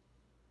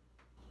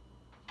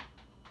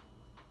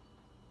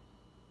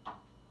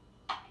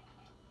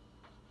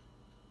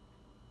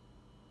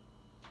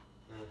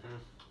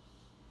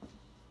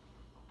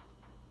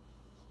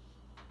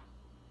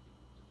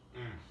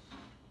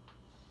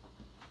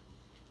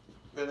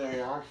 But there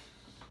you are.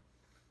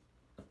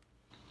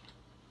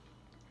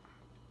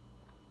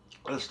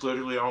 That's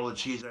literally all the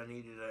cheese I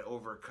needed. I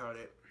overcut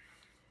it.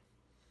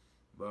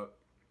 But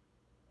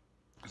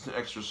it's an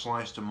extra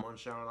slice to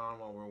munch out on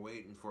while we're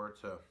waiting for it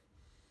to,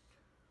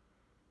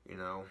 you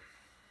know.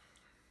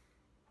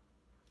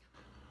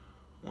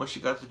 Once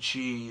you got the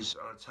cheese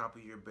on top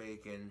of your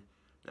bacon,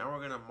 now we're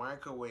going to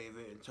microwave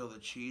it until the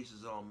cheese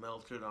is all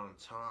melted on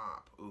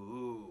top.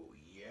 Ooh,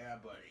 yeah,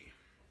 buddy.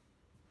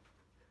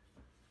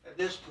 At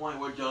this point,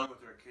 we're done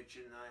with our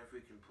kitchen knife. We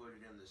can put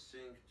it in the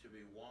sink to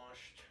be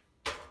washed.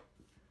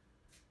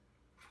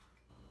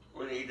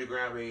 We're going to need to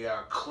grab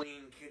a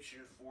clean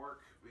kitchen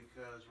fork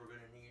because we're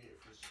going to need it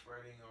for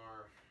spreading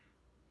our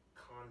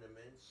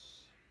condiments.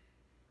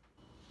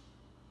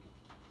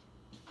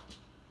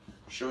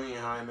 Showing you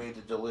how I made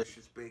the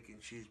delicious bacon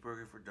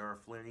cheeseburger for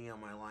Darflini on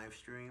my live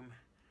stream.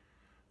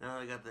 Now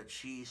I got the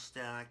cheese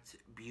stacked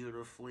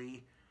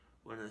beautifully.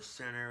 We're going to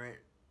center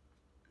it.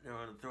 Now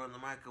we're going to throw it in the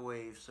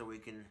microwave so we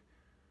can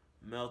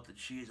melt the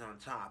cheese on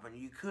top. And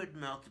you could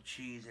melt the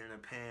cheese in a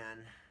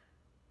pan.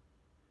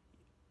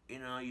 You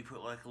know, you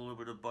put like a little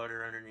bit of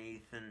butter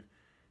underneath and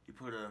you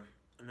put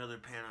another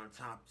pan on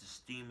top to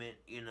steam it,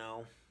 you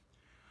know.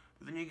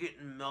 But then you're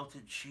getting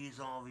melted cheese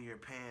all over your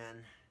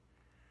pan.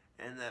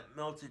 And that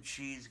melted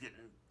cheese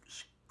getting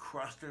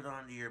crusted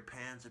onto your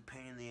pan's a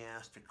pain in the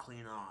ass to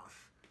clean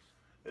off.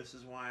 This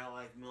is why I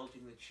like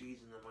melting the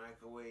cheese in the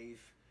microwave.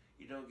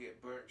 You don't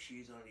get burnt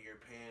cheese onto your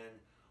pan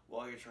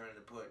while you're trying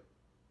to put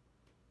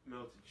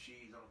melted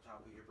cheese on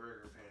top of your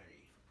burger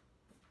patty.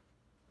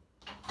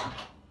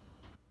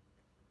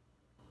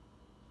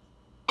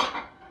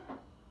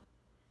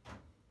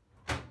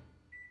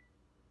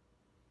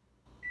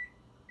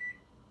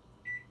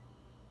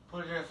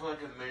 Put it in for like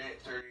a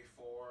minute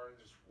 34 and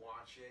just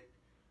watch it.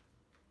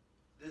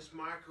 This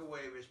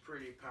microwave is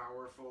pretty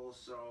powerful,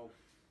 so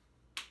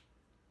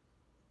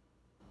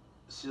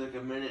see like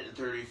a minute and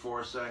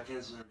 34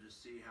 seconds and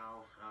just see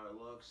how it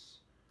looks.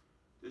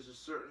 There's a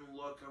certain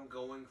look I'm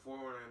going for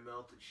when I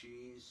melt the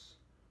cheese.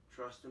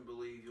 Trust and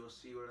believe, you'll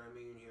see what I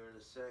mean here in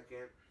a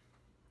second.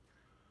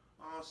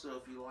 Also,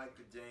 if you like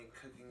the dank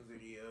cooking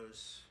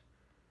videos,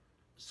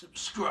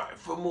 subscribe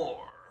for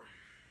more.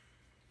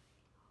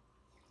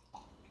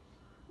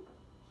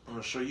 I'm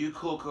going to show you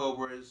cool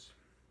cobras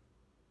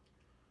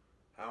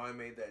how I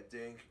made that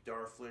dank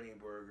Darflini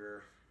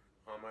burger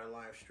on my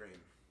live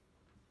stream.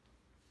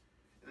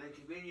 And then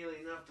conveniently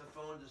enough, the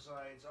phone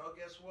decides, oh,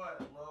 guess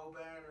what? Low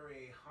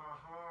battery. Ha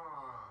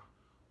ha.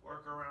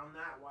 Work around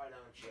that, why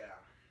don't ya?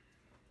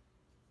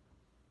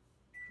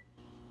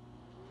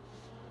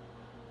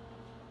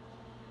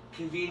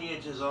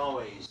 Convenient as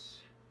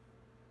always.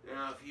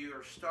 Now, if you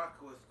are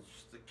stuck with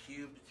just the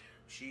cubed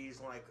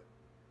cheese like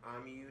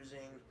I'm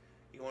using,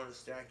 you want to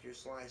stack your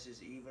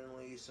slices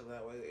evenly so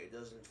that way it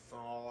doesn't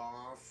fall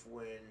off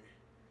when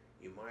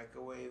you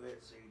microwave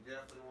it. So you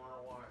definitely want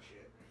to watch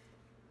it.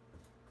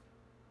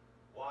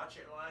 Watch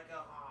it like a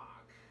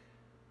hawk.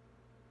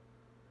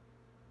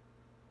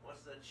 Once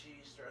the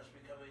cheese starts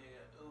becoming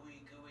an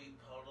ooey gooey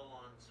puddle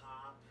on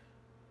top,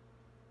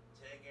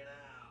 take it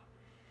out.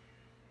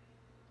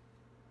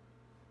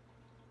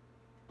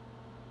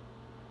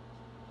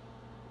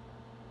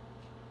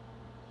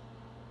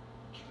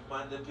 Keep in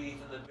mind the beef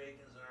and the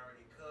bacon's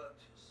already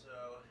cooked,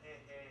 so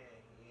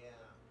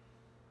yeah.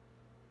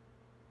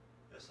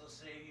 This will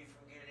save you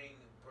from getting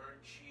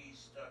burnt cheese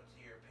stuck to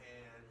your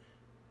pan,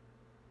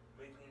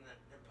 making it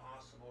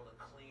impossible to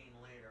clean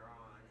later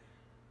on.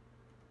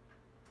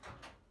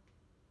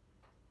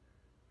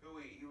 Ooh,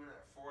 even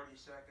at 40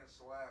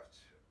 seconds left,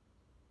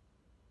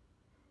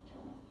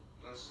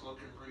 that's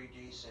looking pretty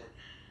decent.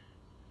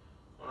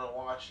 I'm gonna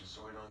watch it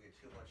so we don't get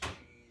too much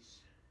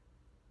cheese.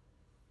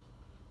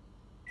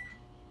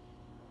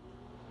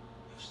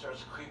 If it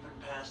starts creeping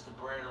past the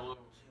bread a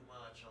little too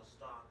much, I'll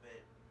stop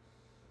it.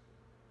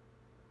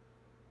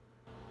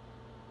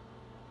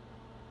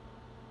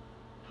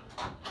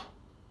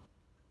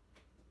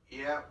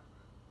 Yep.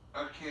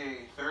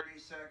 Okay, 30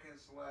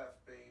 seconds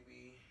left,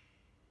 baby.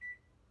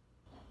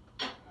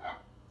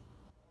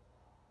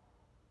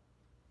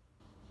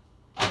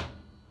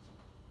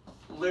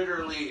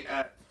 Literally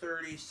at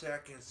 30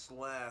 seconds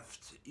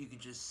left, you can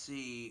just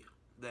see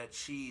that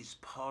cheese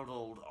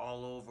puddled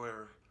all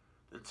over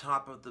the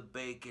top of the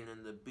bacon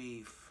and the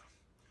beef.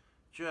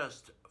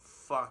 Just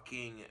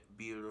fucking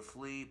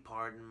beautifully,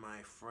 pardon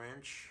my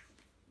French.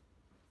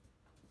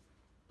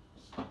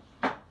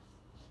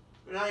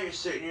 Now you're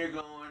sitting here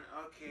going,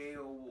 okay,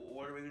 well,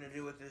 what are we going to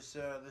do with this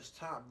this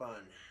top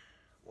bun?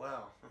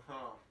 Well,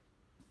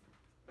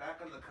 back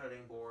on the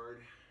cutting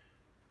board,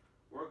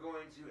 we're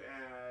going to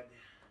add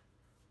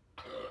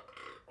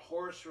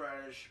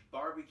horseradish,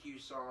 barbecue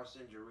sauce,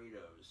 and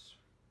Doritos.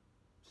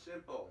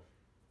 Simple.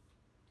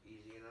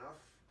 Easy enough.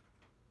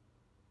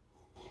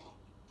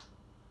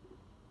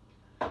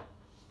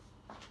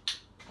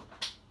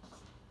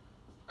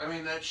 I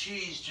mean, that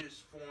cheese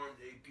just formed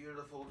a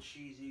beautiful,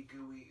 cheesy,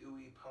 gooey,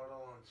 ooey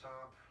puddle on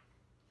top.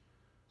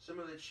 Some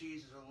of the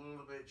cheese is a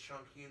little bit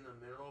chunky in the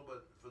middle,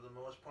 but for the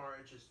most part,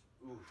 it's just,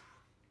 oof.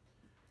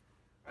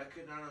 I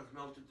could not have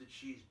melted the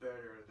cheese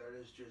better. That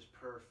is just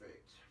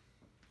perfect.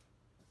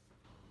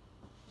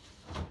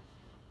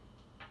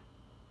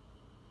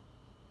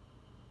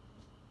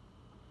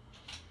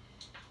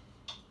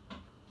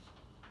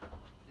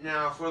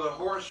 Now, for the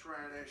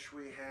horseradish,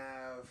 we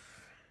have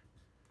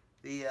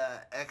the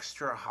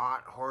extra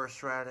hot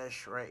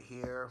horseradish right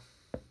here.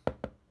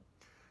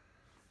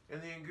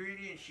 And the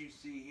ingredients you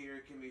see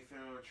here can be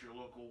found at your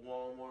local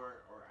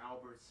Walmart or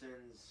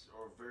Albertsons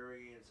or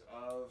variants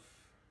of.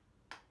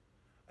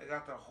 I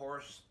got the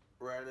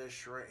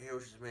horseradish right here,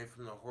 which is made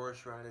from the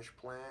horseradish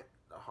plant,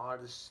 the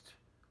hottest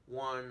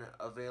one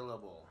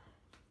available.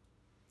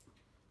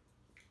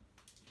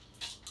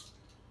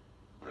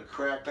 I'm gonna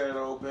crack that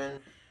open.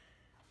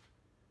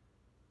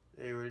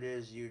 There it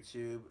is,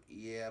 YouTube.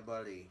 Yeah,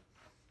 buddy.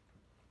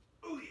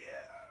 Oh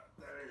yeah,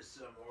 that is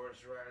some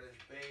horseradish,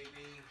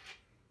 baby.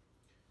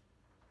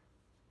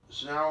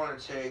 So now I want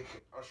to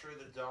I'll show you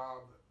the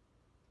daub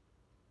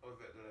of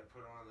it that I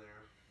put on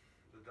there.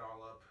 The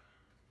dollop.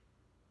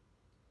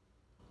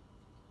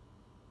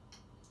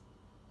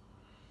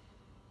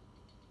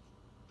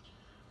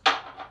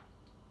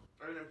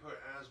 I didn't put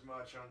as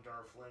much on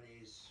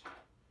Darflini's,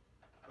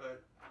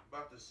 but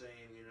about the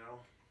same, you know.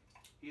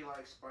 He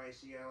likes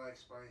spicy, I like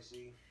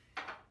spicy.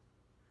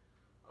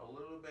 A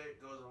little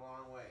bit goes a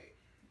long way.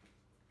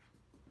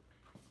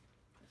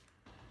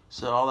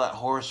 So all that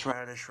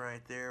horseradish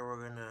right there,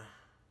 we're gonna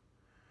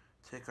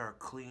take our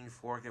clean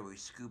fork that we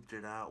scooped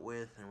it out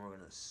with, and we're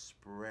gonna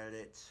spread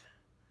it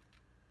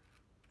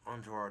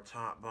onto our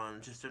top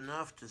bun. Just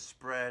enough to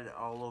spread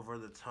all over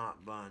the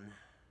top bun.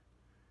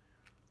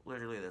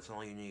 Literally, that's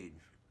all you need.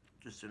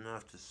 Just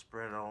enough to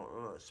spread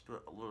spread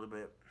a little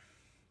bit.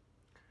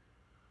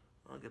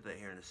 I'll get that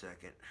here in a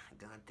second.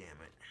 God damn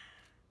it.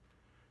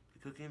 The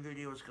cooking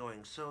video is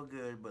going so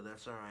good, but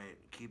that's alright.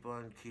 Keep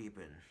on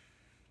keeping.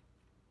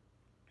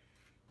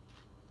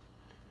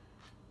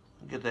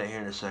 I'll get that here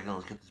in a second.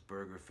 Let's get this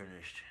burger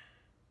finished.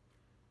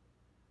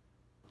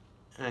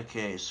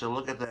 Okay, so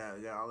look at that.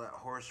 We got all that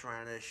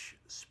horseradish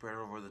spread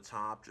over the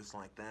top, just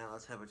like that.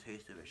 Let's have a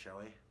taste of it, shall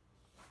we?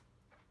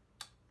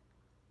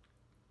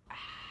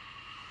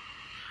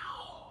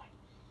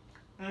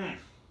 Mmm.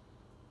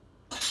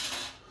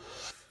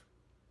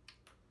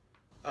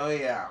 Oh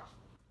yeah.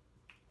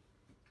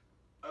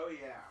 Oh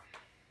yeah.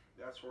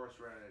 That's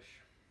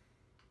horseradish.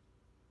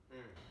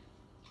 Mmm.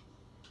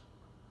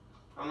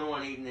 I'm the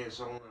one eating it,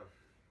 so I'm gonna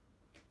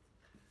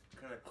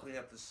kind of clean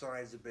up the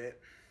sides a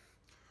bit.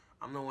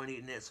 I'm the one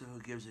eating it, so who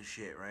gives a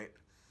shit, right?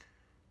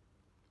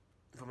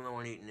 If I'm the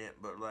one eating it,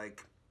 but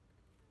like,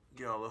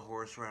 get all the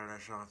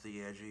horseradish off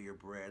the edge of your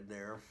bread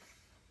there.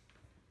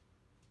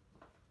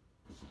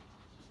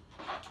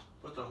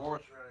 Put the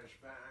horseradish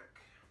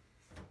back.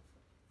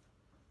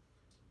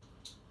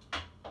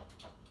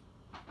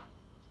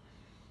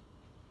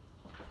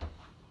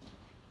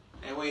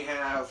 And we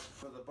have,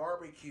 for the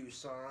barbecue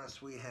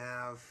sauce, we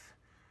have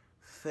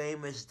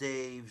Famous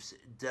Dave's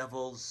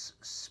Devil's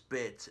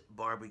Spit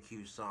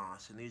barbecue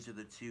sauce. And these are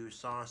the two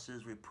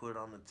sauces we put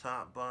on the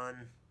top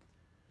bun.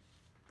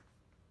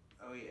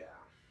 Oh yeah.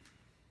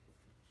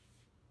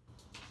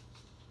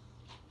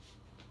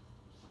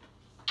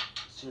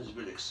 Seems a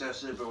bit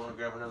excessive, but I want to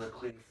grab another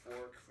clean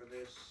fork for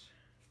this.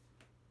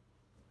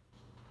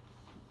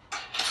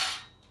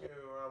 Yeah,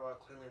 we're all about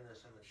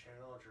cleanliness on the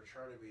channel, or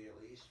try to be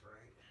at least,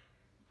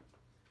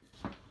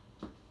 right?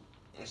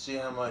 You see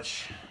how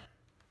much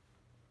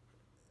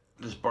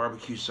this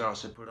barbecue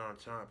sauce I put on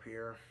top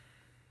here?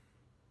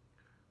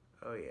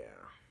 Oh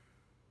yeah.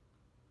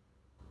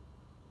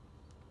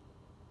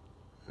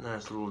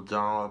 Nice little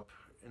dollop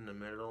in the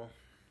middle.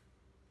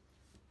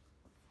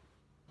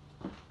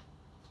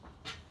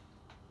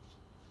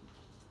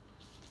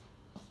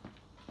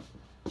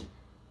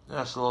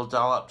 Nice little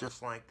dollop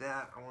just like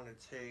that. I want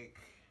to take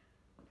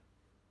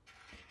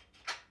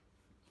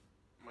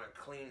my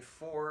clean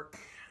fork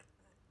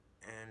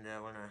and I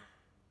want to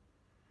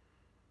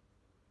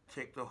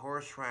take the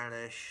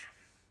horseradish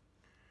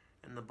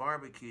and the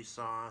barbecue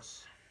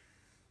sauce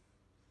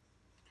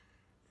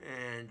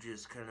and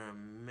just kind of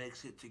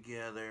mix it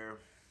together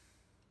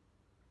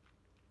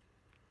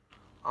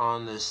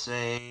on the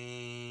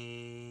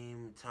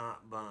same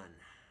top bun.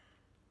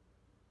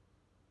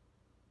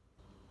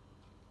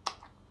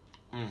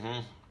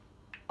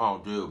 Oh,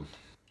 dude.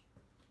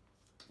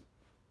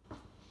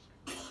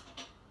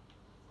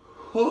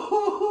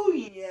 Oh,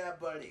 yeah,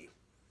 buddy.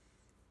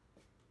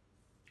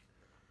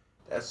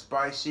 That's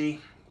spicy,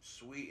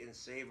 sweet, and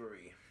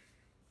savory.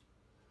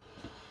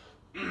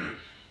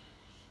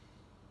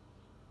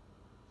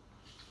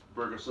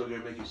 Burger's so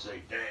good, make you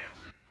say, damn.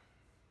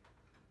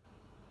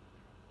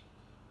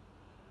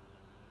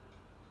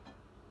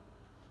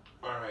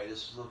 Alright,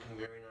 this is looking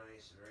very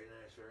nice, very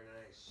nice, very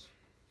nice.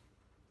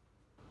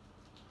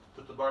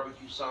 Put the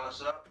barbecue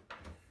sauce up,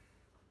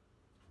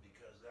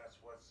 because that's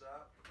what's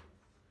up.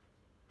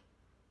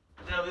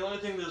 Now, the only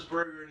thing this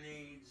burger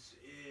needs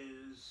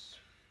is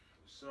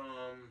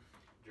some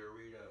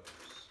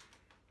Doritos.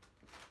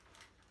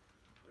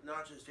 But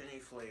not just any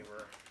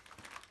flavor.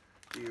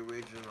 The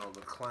original,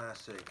 the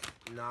classic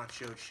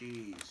nacho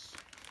cheese.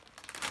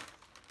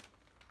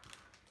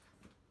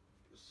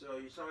 So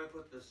you saw me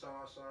put the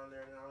sauce on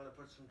there. Now I'm going to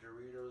put some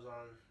Doritos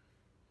on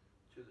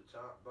to the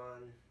top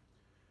bun.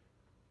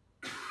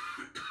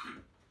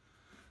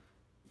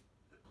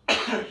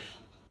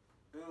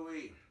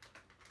 Ooh-wee.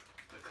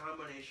 The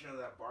combination of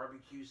that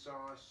barbecue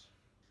sauce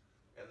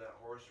and that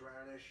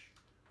horseradish,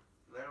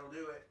 that'll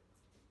do it.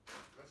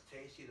 That's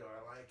tasty though,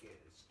 I like it.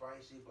 It's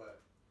spicy,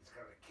 but it's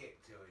got a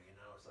kick to it, you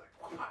know? It's like,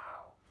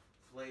 wow,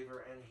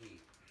 flavor and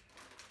heat.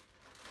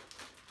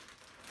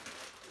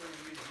 I'm going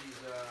to use these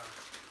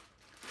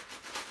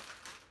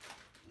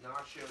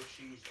nacho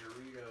cheese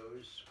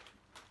Doritos,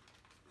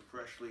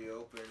 freshly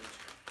opened.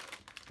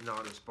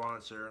 Not a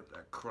sponsor.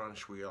 That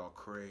crunch we all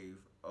crave.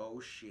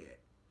 Oh shit.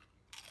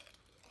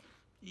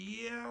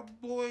 Yeah,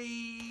 boy.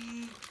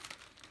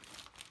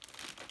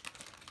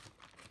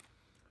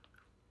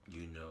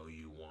 You know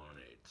you want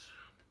it.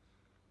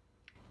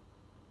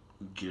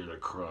 Get a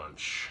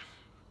crunch.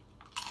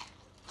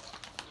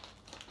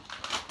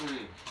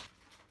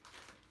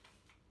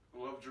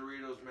 Love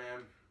Doritos,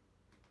 man.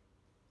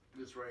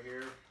 This right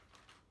here,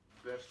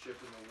 best chip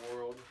in the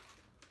world.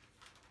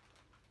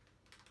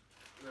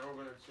 Now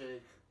we're gonna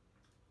take.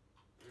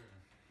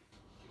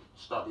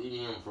 Stop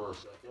eating them for a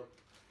second.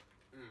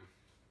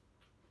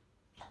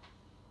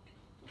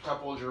 A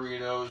couple of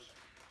Doritos.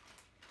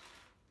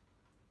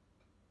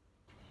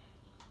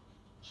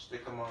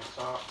 Stick them on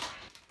top.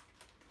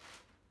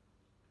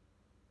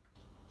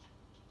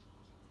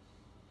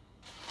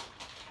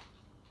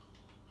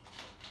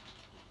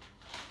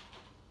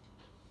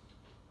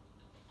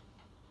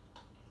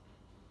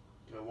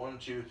 Go 1,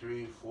 2,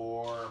 3,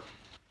 4,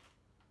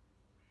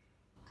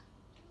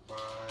 5,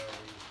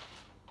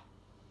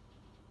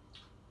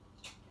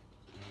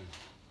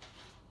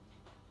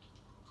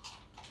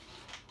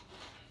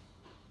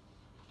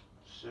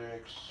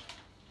 6,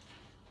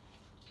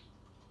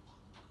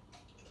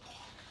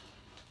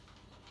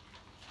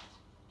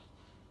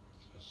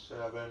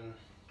 7,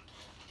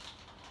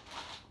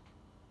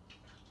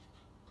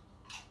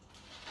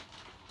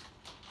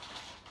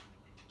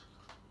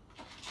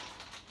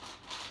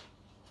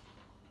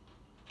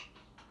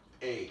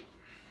 8.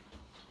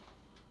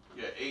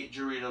 You got 8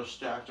 Doritos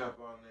stacked up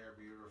on there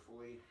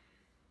beautifully.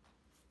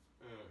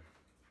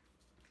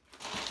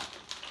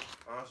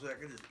 Honestly, I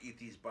could just eat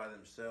these by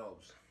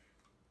themselves.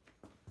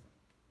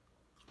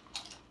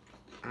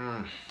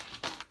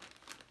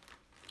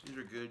 These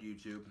are good,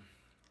 YouTube.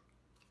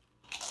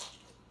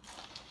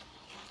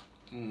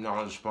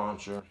 Not a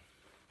sponsor.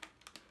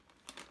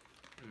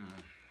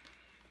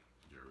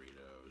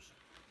 Doritos.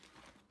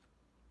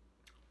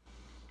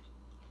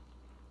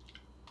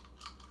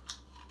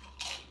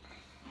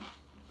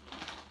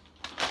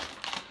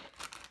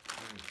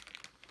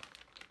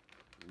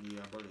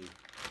 Yeah, buddy.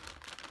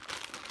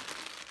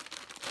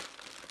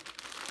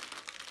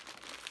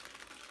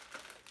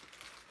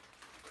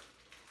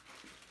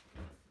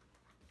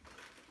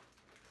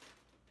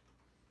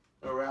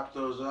 I'll wrap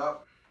those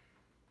up.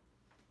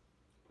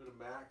 Put them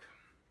back.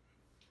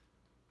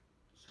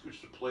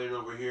 Scooch the plate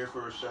over here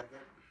for a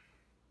second.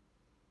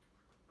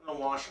 I'm gonna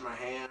wash my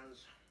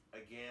hands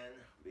again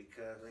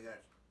because I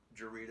got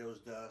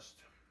Doritos dust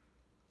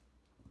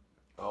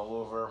all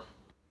over.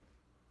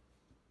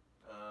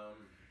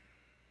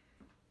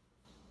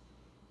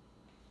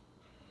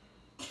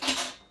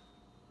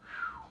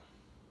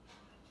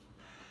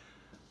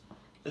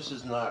 This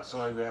is nuts.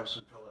 Somebody grab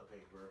some toilet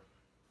paper.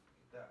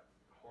 Get that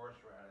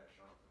horseradish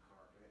off the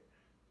carpet.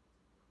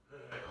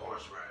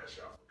 Horseradish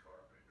off the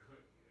carpet.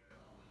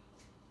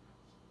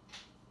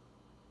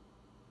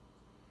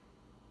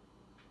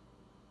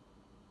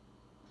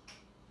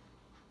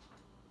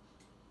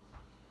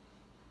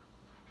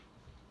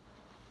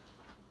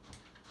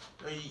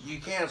 Yeah. You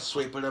can't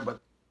sweep it up, but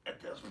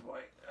at this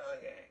point,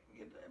 okay,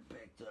 get that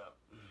picked up.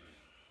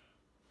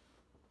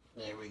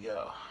 There we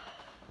go.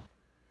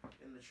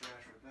 In the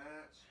trash with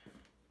that.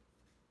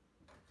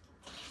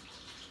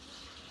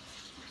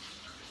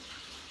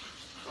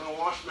 I'm gonna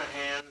wash my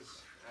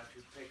hands after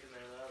picking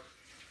that up.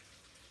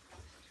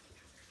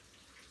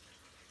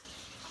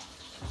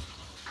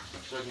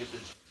 So I get the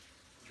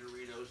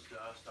Doritos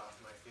dust off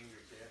my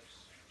fingertips.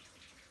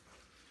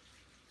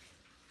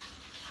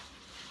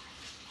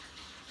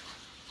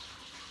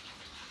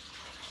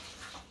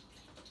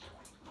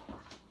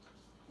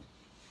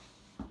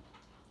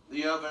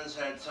 The oven's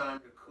had time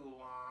to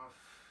cool off.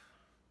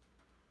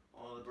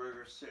 While the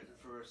burger's sitting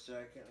for a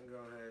second, and go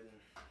ahead and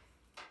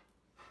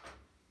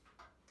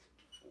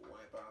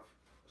wipe off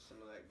some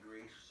of that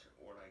grease,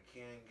 what I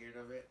can get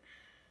of it,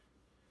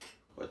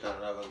 with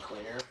that oven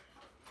cleaner.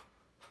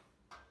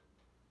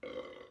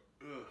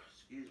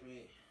 Excuse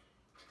me.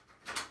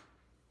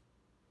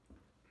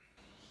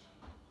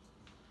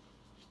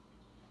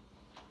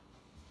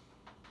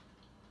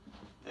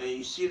 And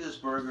you see this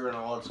burger in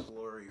all its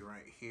glory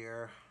right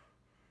here.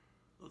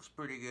 Looks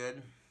pretty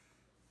good.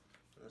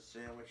 Let's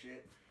sandwich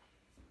it.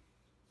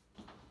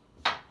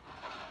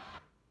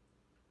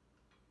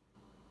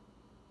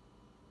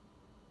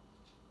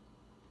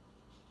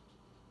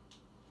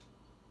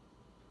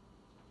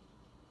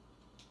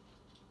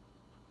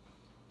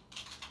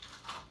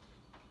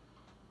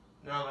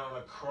 Now I'm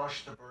going to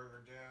crush the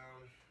burger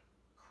down,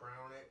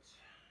 crown it.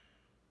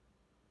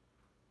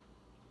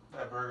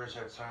 That burger's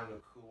had time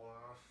to cool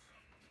off.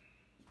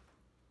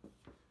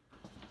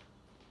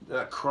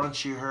 That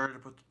crunch you heard, I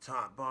put the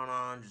top bun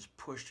on, just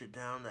pushed it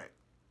down, that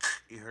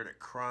you heard it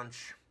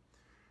crunch.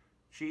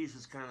 Cheese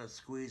is kind of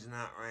squeezing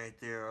out right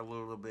there a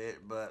little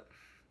bit, but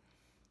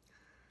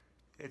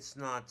it's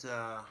not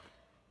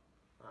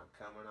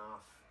coming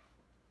off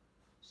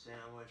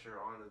sandwich or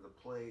onto the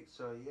plate.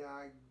 So yeah,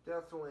 I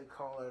definitely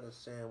call it a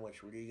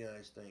sandwich. What do you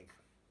guys think?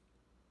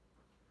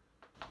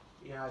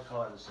 Yeah, I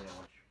call it a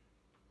sandwich.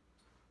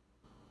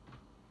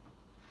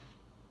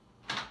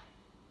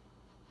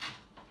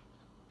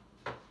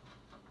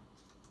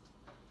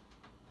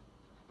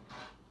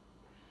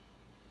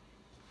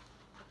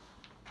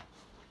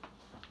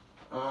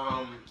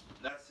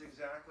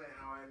 exactly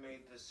how I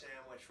made the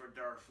sandwich for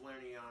Darth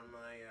Lenny on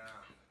my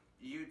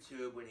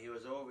YouTube when he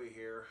was over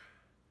here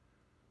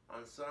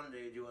on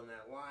Sunday doing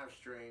that live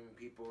stream.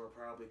 People were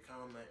probably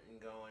commenting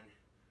going,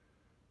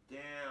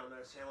 damn,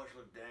 that sandwich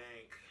looked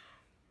dank.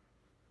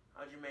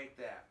 How'd you make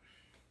that?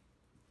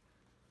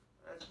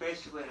 That's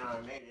basically how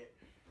I made it.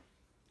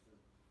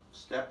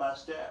 Step by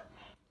step.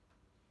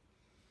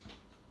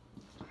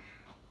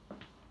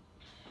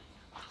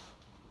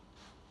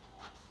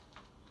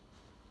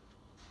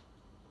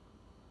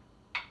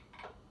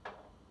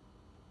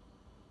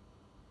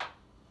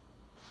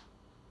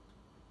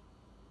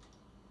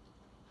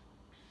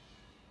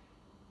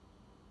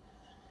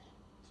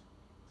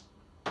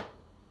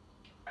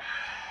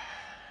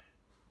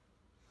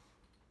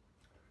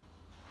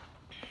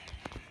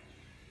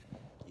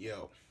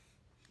 Yo.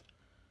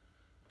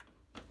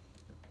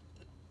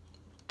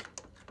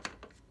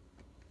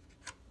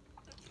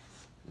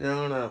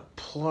 Now I'm gonna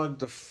plug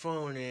the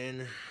phone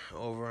in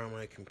over on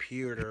my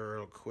computer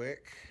real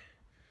quick.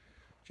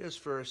 Just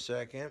for a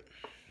second.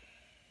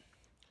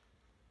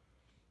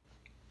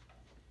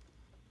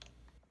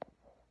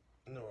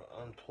 I'm gonna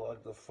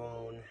unplug the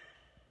phone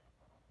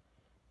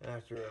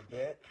after a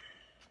bit.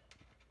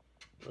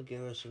 It'll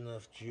give us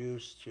enough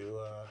juice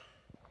to,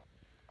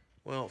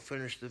 well,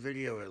 finish the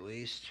video at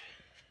least.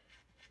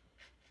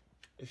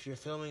 If you're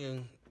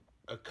filming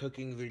a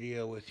cooking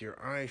video with your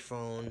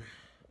iPhone,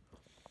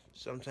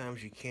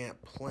 sometimes you can't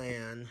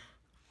plan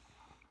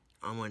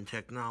on when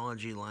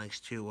technology likes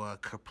to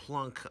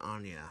kerplunk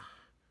on you.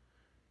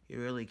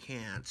 You really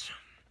can't.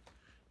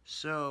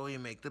 So you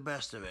make the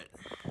best of it.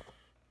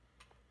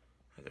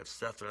 I got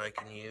stuff that I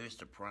can use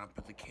to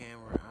prop the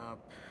camera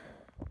up.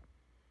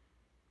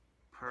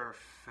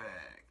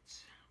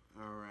 Perfect.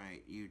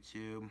 Alright,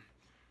 YouTube.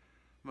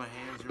 My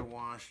hands are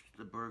washed.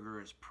 The burger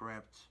is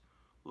prepped.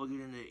 We'll get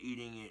into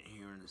eating it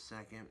here in a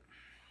second.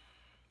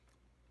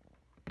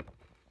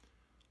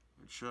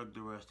 I'll chug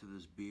the rest of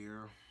this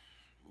beer,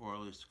 or at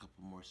least a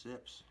couple more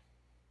sips.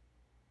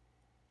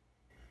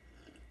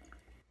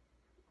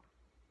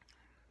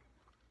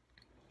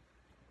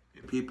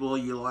 If people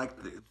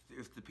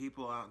if the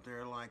people out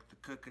there like the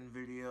cooking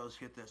videos,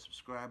 hit that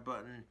subscribe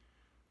button,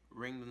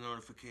 ring the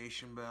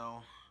notification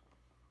bell,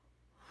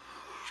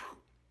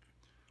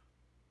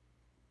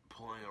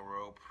 pulling a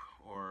rope,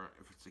 or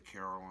if it's a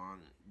Carillon,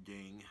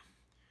 ding.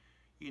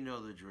 You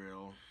know the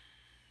drill.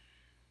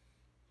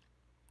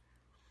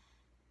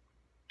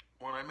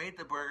 When I made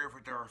the burger for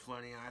Darth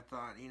Lenny, I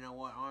thought, you know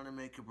what, I want to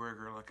make a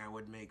burger like I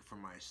would make for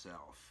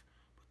myself.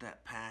 Put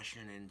that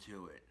passion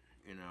into it,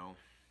 you know.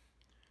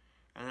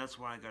 And that's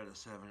why I got a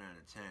 7 out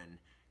of 10.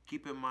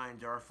 Keep in mind,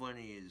 Darth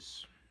Lenny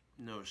is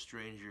no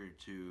stranger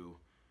to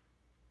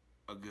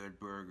a good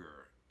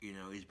burger. You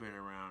know, he's been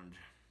around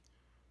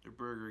the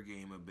burger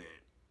game a bit.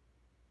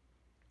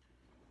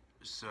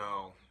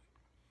 So,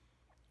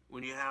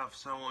 when you have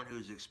someone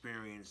who's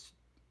experienced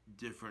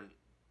different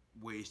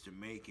ways to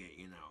make it,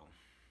 you know,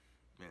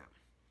 yeah.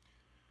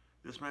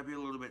 This might be a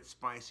little bit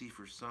spicy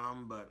for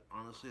some, but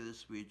honestly,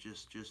 this will be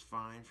just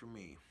fine for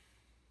me.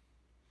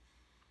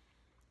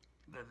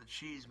 The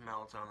cheese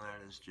melt on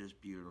that is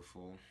just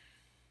beautiful.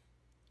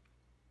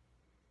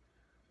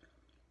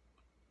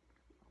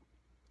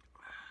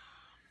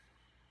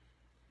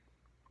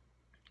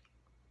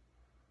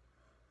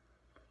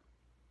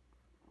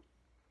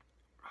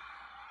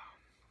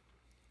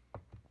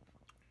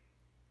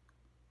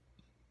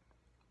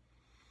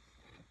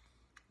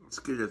 Let's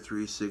get a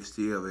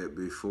 360 of it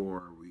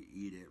before we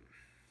eat it.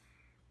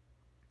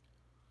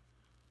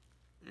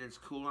 It's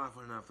cooled off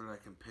enough that I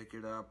can pick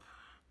it up.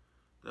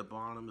 The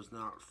bottom is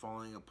not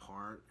falling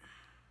apart.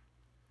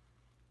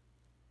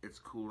 It's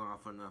cooled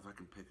off enough I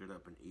can pick it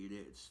up and eat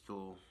it. It's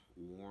still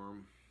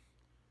warm.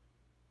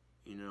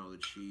 You know, the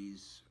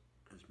cheese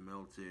has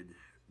melted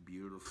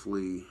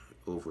beautifully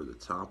over the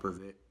top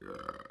of it.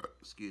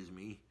 Excuse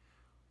me,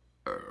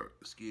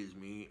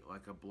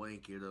 like a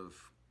blanket of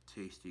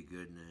tasty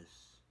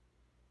goodness.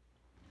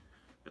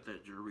 Got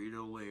that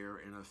Dorito layer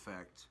in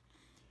effect.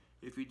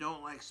 If you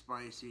don't like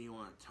spicy, you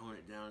want to tone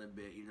it down a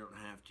bit, you don't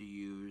have to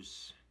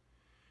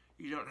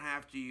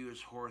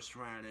use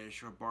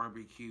horseradish or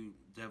barbecue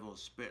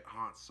devil's spit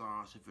hot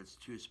sauce if it's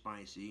too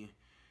spicy.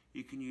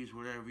 You can use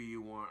whatever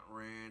you want,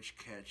 ranch,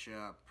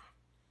 ketchup.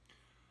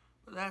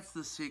 But that's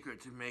the secret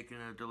to making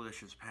a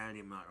delicious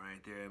patty melt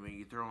right there. I mean,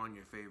 you throw on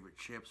your favorite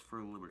chips for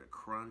a little bit of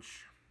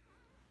crunch.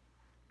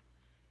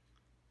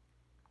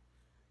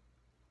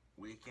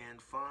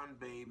 Weekend fun,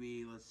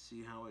 baby. Let's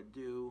see how it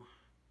do.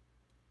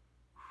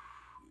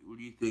 What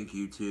do you think,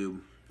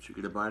 YouTube? Should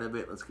we get a bite of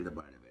it? Let's get a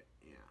bite of it.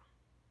 Yeah.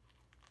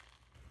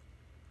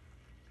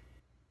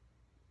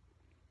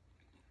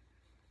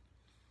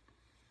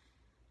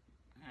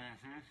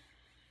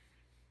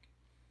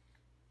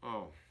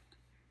 Oh.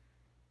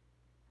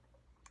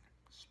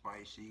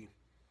 Spicy.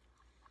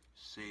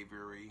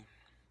 Savory.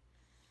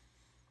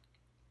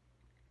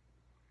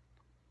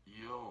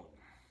 Yo.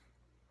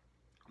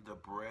 The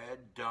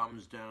bread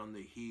dumbs down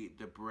the heat.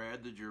 The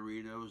bread, the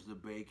Doritos, the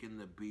bacon,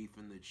 the beef,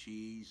 and the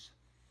cheese.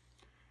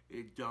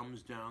 It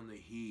dumbs down the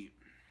heat.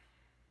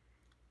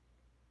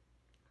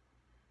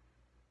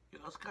 You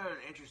know, it's got an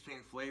interesting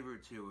flavor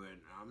to it.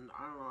 I don't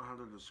know how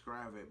to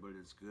describe it, but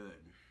it's good.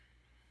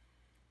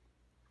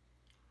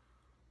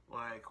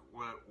 Like,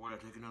 would I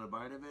take another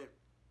bite of it?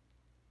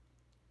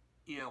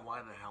 Yeah, why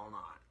the hell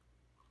not?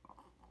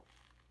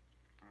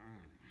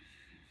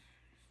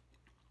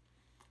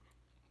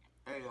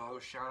 Hey, yo,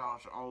 shout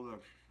out to all the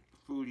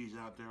foodies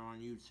out there on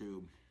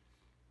YouTube.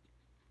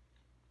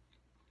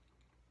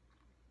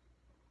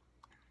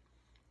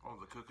 All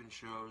the cooking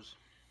shows.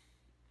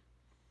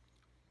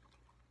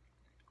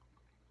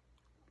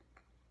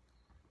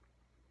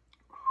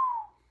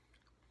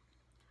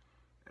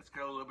 It's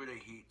got a little bit of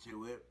heat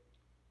to it,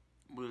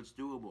 but it's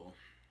doable.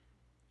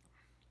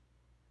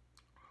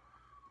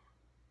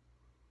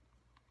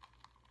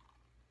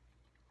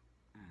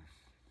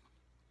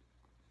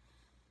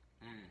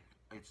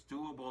 It's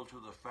doable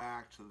to the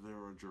fact that there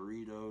are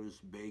Doritos,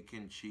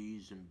 bacon,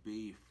 cheese, and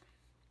beef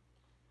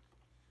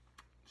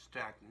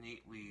stacked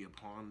neatly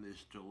upon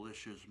this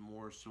delicious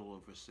morsel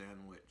of a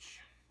sandwich.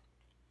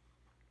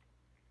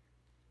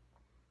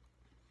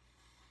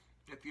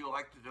 If you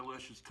like the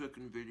delicious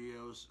cooking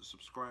videos,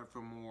 subscribe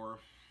for more.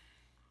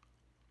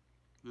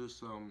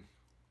 This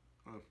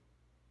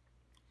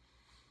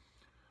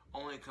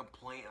only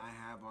complaint I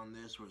have on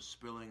this was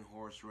spilling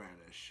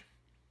horseradish,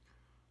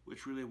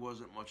 which really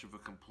wasn't much of a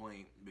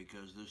complaint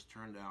because this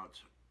turned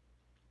out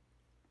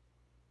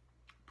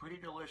pretty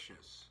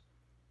delicious,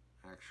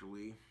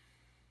 actually.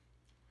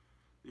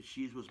 The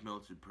cheese was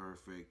melted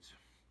perfect.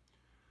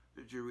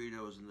 The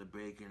Doritos and the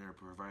bacon are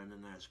providing a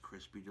nice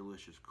crispy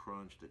delicious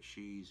crunch. The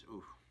cheese,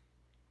 oof.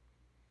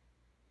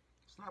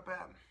 It's not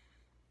bad.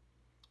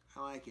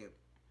 I like it.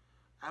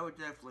 I would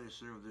definitely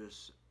serve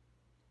this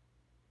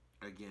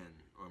again,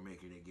 or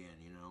make it again,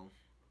 you know?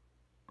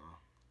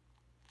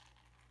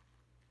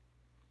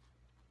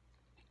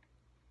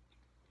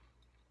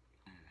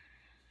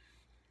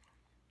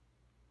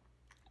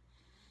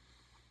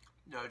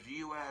 Now, do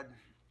you add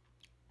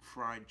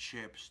fried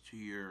chips to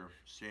your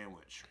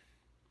sandwich?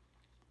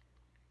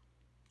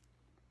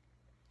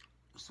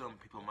 Some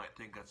people might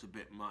think that's a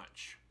bit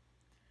much.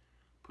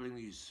 Putting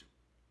these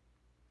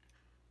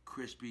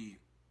crispy,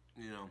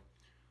 do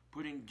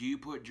you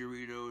put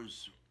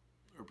Doritos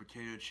or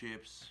potato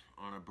chips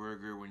on a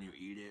burger when you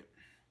eat it?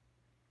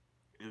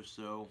 If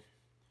so,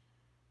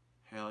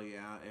 hell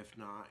yeah. If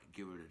not,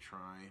 give it a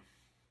try.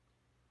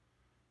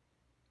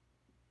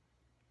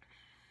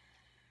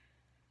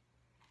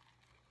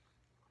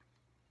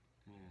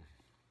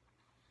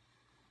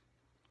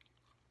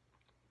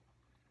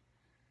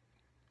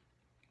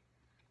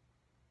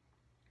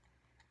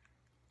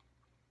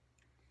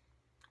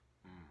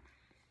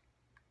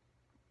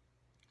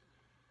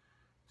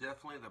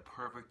 Definitely the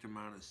perfect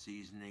amount of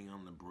seasoning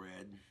on the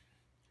bread.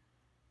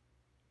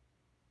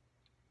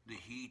 The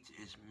heat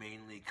is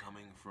mainly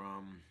coming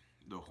from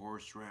the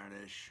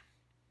horseradish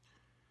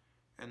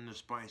and the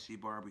spicy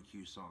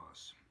barbecue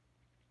sauce.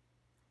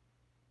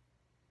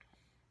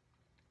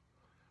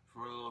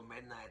 For a little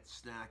midnight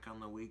snack on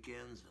the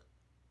weekends,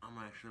 I'm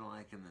actually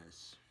liking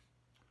this.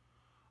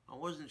 I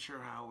wasn't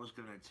sure how it was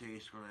going to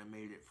taste when I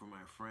made it for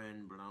my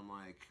friend, but I'm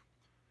like,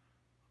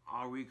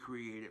 I'll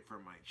recreate it for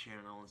my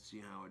channel and see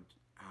how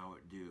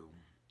it do.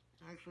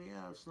 Actually,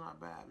 yeah, it's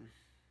not bad.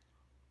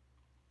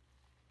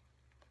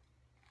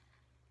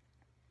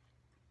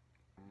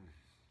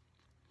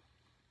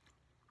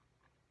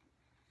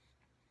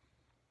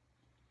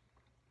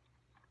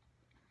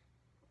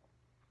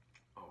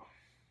 Oh.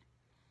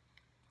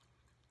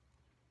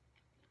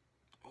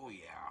 Oh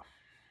yeah.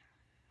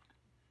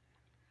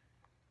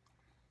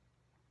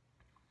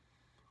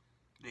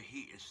 The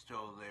heat is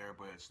still there,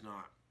 but it's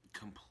not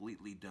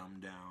completely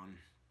dumbed down.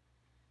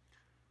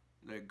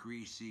 That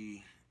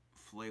greasy,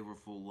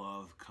 flavorful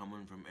love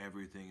coming from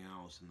everything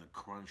else and the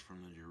crunch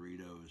from the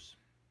Doritos.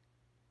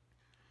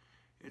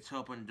 It's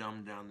helping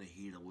dumb down the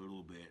heat a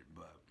little bit,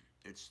 but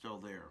it's still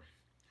there.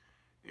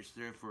 It's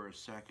there for a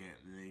second,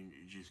 and then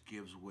it just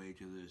gives way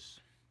to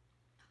this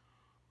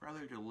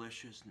rather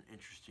delicious and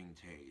interesting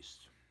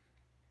taste.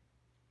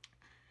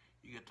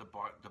 You get the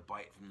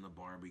bite from the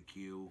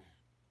barbecue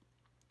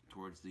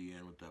towards the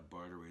end with that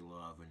buttery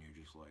love, and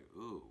you're just like,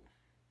 ooh.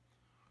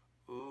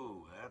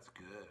 Ooh, that's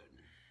good.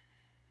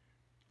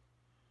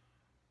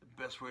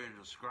 The best way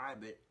to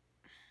describe it.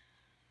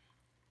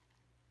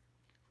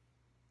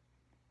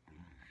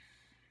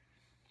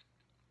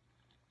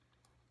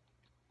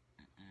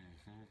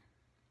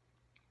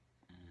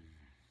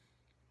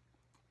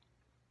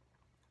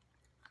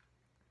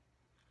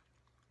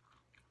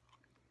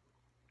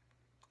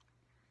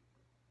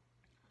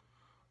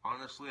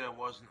 Honestly, I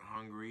wasn't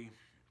hungry.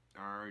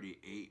 I already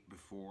ate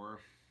before.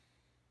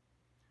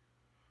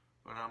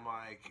 But I'm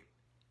like,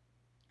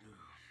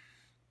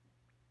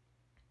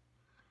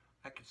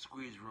 I could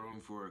squeeze room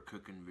for a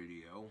cooking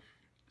video,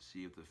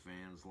 see if the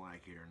fans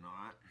like it or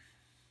not.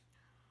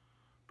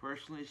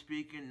 Personally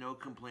speaking, no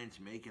complaints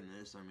making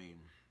this. I mean,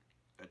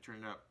 that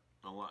turned out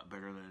a lot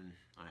better than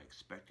I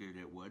expected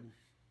it would.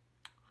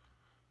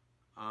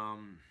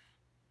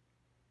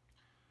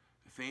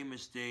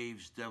 Famous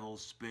Dave's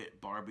Devil's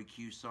Spit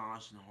barbecue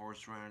sauce and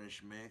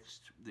horseradish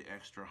mixed. The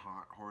extra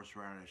hot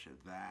horseradish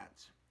at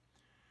that.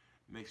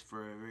 Makes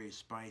for a very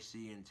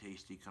spicy and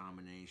tasty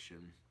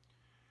combination.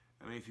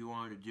 I mean, if you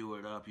wanted to do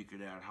it up, you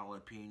could add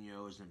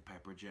jalapenos and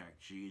pepper jack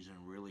cheese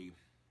and really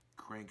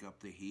crank up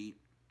the heat.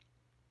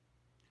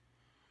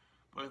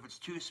 But if it's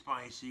too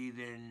spicy,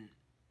 then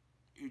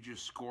you're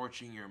just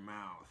scorching your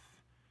mouth.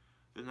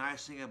 The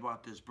nice thing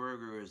about this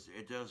burger is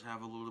it does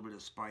have a little bit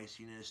of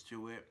spiciness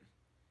to it,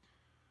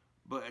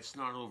 but it's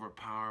not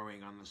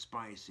overpowering on the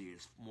spicy.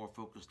 It's more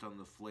focused on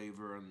the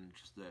flavor and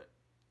just that,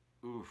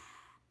 oof,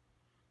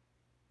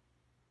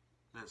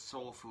 that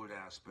soul food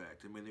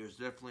aspect. I mean, there's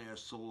definitely a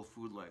soul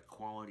food-like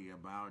quality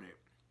about it.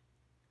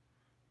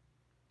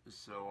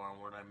 So,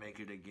 would I make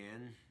it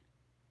again?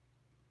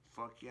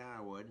 Fuck yeah,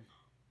 I would.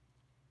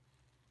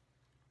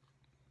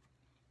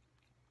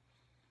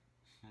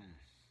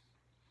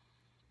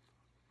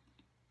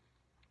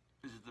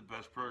 Is it the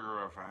best burger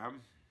I've had?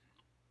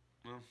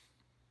 Well,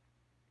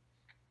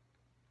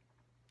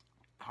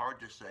 hard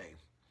to say.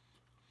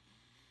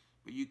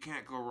 But you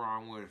can't go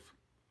wrong with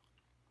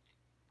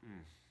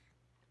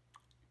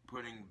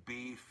putting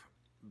beef,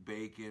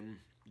 bacon,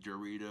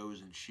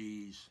 Doritos, and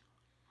cheese,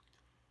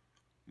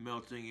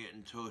 melting it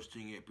and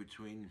toasting it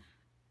between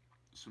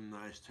some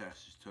nice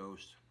Texas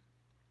toast.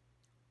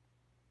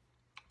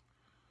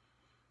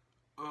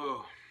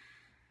 Oh.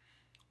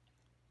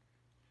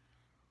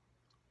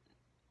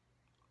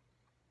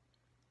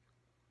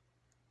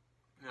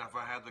 Now, if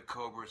I had the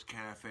Cobra's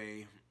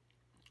Cafe,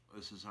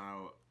 this is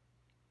how,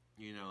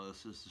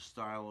 this is the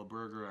style of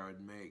burger I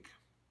would make.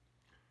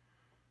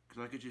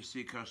 Because I could just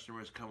see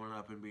customers coming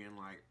up and being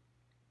like,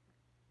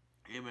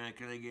 hey man,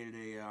 can I get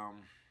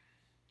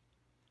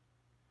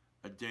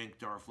a dank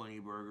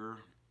Darflini burger?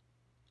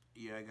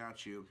 Yeah, I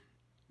got you.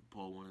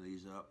 Pull one of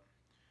these up.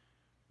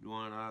 You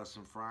want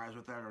some fries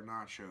with that or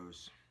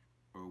nachos?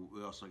 Or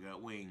we also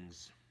got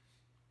wings.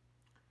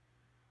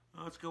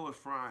 Let's go with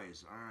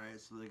fries.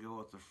 Alright, so they go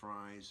with the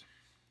fries.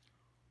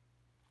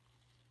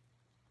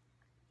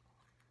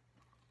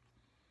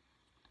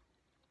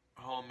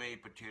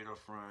 Homemade potato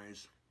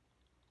fries.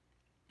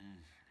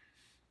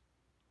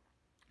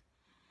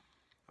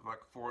 I've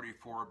like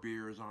 44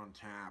 beers on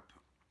tap,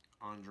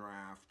 on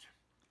draft,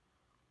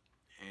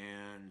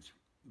 and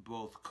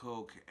both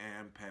Coke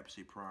and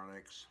Pepsi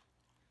products.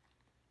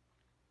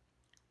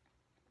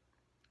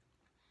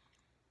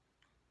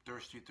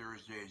 Thirsty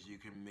Thursdays, you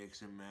can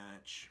mix and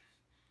match.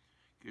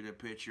 Get a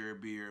pitcher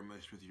of beer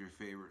mixed with your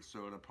favorite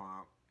soda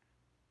pop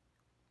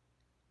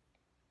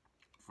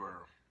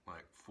for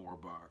like $4.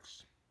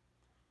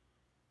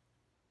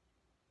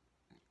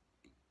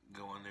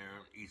 Go in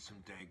there, eat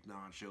some dank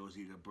nachos,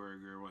 eat a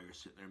burger while you're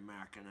sitting there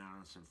macking out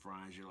on some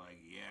fries. You're like,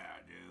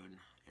 yeah, dude,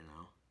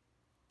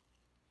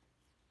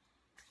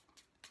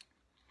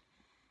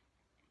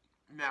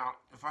 Now,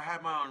 if I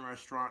had my own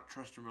restaurant,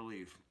 trust and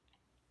believe.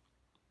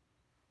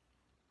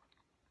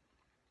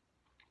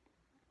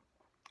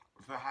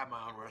 If I had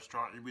my own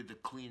restaurant, it'd be the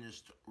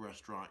cleanest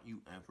restaurant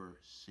you ever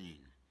seen.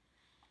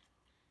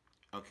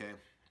 Okay?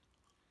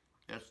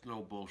 That's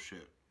no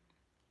bullshit.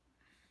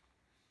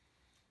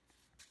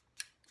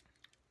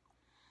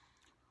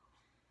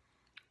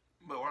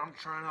 But when I'm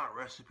trying out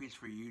recipes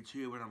for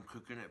YouTube and I'm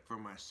cooking it for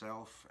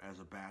myself as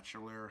a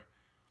bachelor,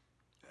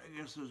 I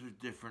guess there's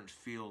a different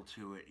feel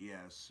to it,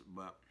 yes.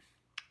 But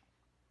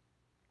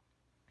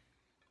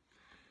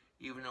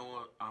even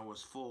though I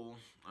was full,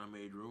 I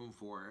made room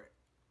for it.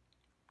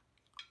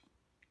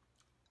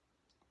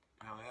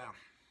 Hell yeah.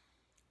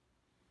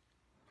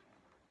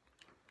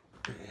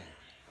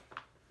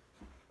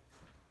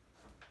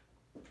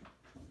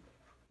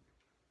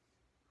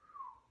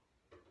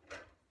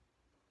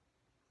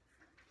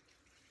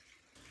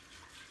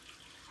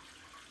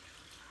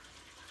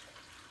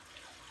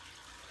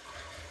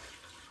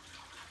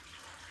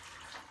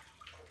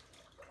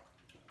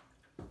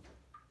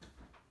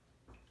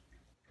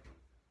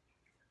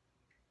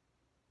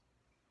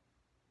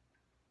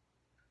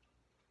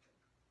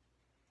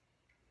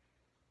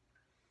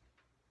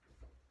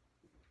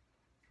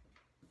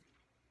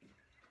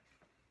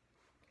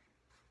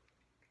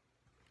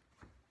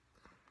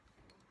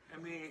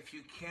 I mean, if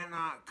you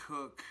cannot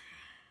cook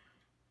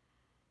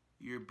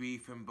your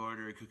beef and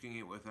butter, cooking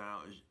it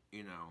without,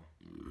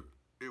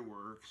 it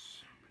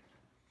works.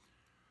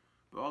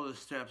 But all the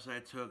steps I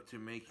took to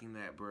making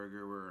that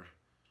burger were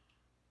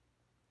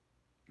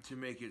to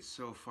make it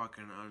so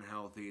fucking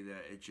unhealthy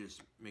that it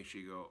just makes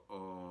you go,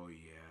 oh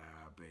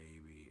yeah,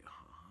 baby.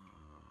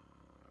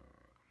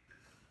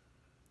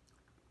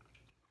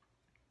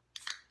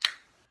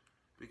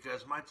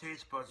 Because my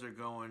taste buds are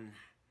going,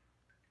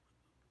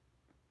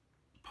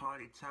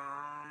 party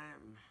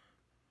time.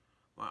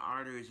 My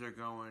arteries are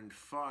going,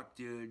 fuck,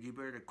 dude, you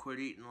better quit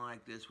eating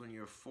like this when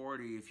you're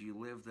 40 if you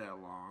live that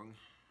long.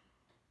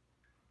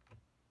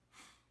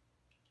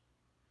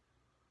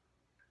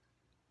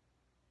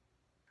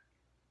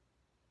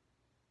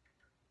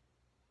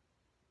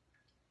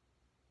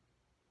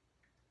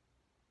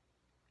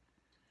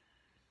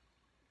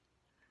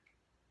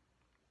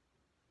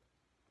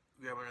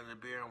 grab another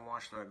beer and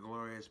wash that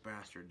glorious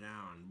bastard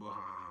down. Blah.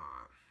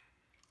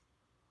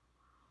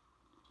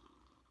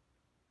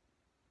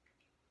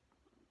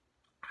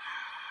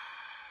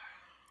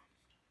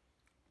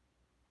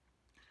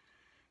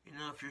 You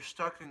know, if you're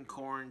stuck in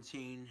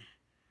quarantine,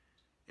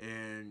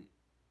 and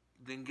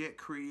then get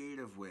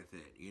creative with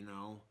it, you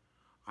know.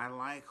 I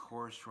like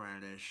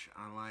horseradish.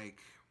 I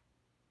like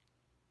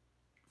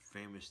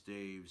Famous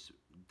Dave's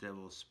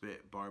Devil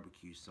Spit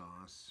barbecue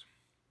sauce.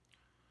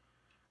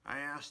 I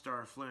asked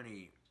our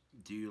Flinny,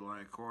 do you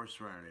like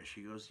horseradish?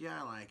 He goes,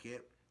 yeah, I like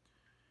it.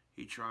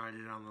 He tried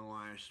it on the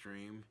live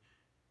stream.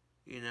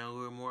 You know,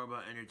 we were more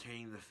about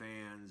entertaining the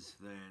fans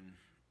than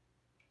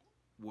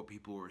what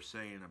people were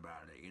saying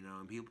about it, you know,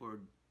 and people are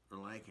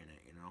liking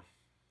it, you know.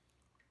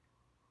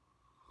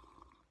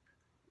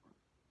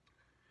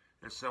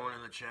 And someone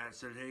in the chat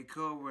said, hey,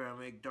 Cobra,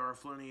 make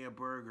Darflini a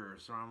burger.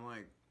 So I'm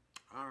like,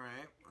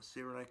 alright, let's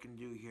see what I can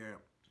do here.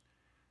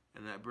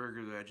 And that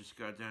burger that I just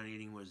got done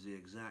eating was the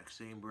exact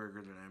same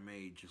burger that I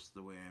made, just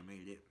the way I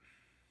made it.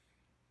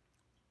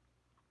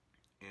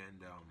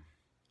 And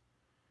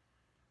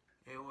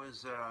it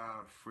was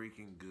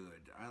freaking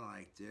good. I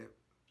liked it.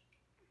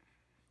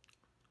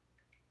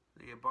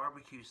 The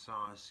barbecue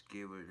sauce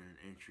gave it an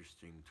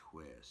interesting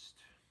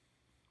twist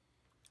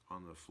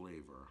on the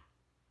flavor.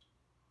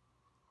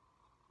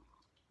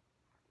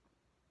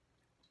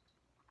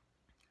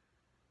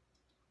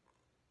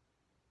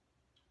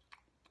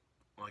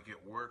 Like,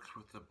 it works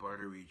with the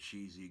buttery,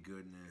 cheesy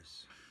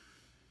goodness.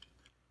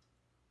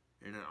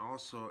 And it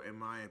also, in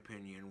my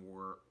opinion,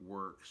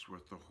 works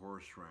with the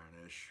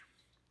horseradish.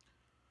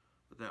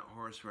 But that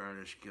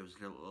horseradish gives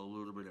it a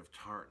little bit of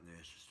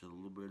tartness, just a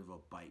little bit of a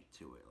bite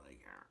to it, like,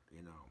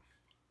 you know.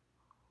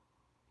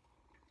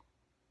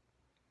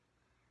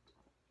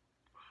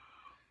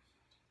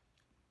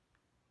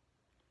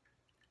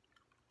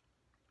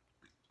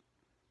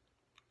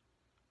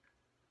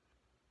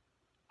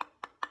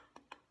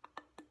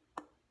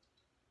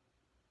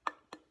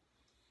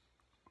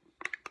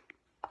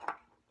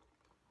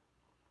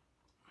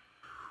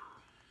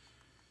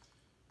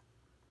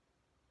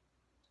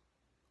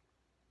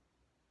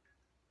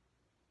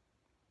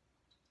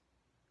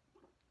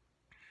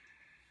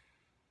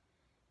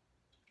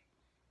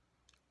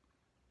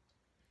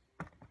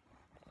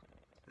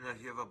 And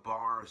if you have a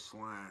bar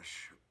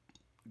slash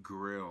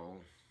grill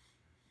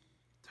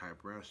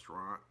type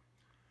restaurant,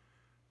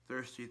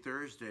 Thirsty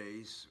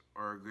Thursdays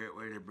are a great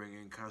way to bring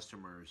in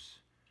customers.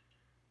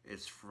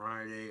 It's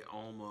Friday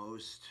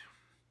almost,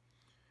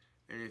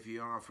 and if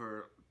you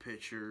offer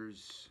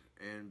pitchers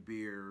and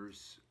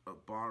beers,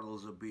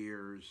 bottles of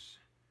beers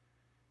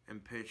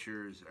and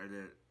pitchers at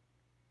a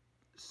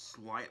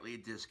slightly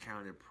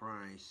discounted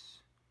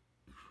price,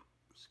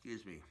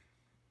 excuse me,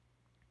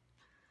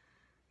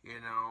 you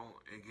know,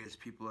 it gets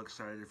people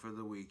excited for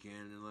the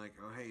weekend and like,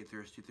 oh hey,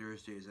 Thirsty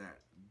Thursdays at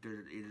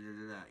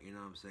you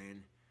know what I'm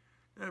saying?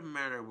 Doesn't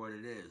matter what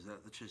it is,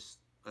 that's just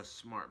a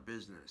smart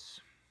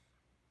business.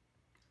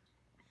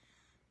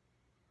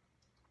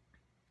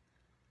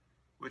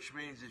 Which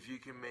means if you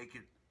can make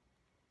it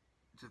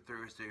to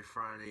Thursday,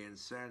 Friday, and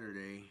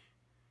Saturday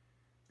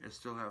and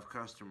still have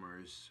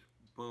customers,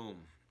 boom,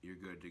 you're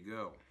good to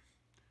go.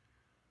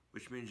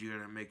 Which means you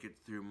gotta make it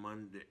through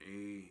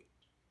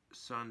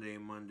Sunday,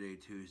 Monday,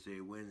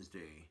 Tuesday,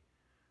 Wednesday.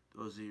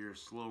 Those are your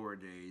slower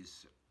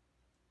days.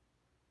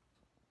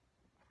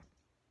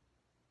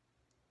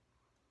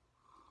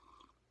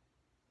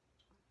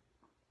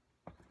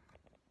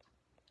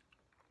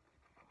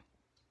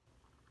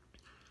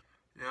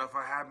 Now, if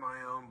I had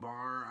my own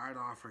bar, I'd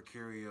offer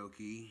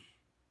karaoke.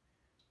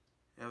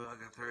 Have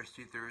like a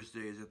Thirsty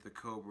Thursdays at the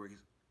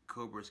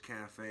Cobra's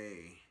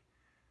Cafe.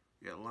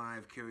 You got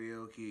live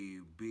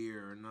karaoke,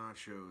 beer,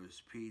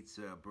 nachos,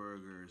 pizza,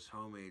 burgers,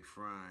 homemade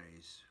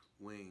fries,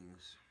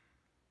 wings.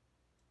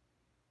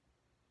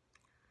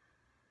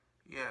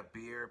 Yeah,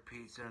 beer,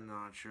 pizza,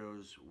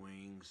 nachos,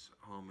 wings,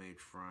 homemade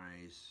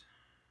fries.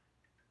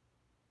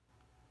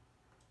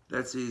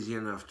 That's easy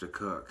enough to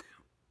cook.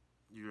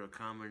 You're a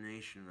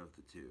combination of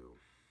the two.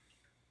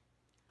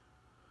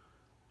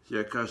 So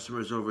you got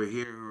customers over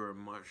here who are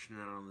munching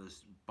out on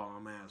this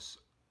bomb-ass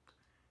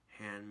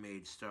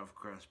handmade stuffed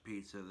crust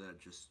pizza that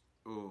just,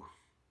 oh,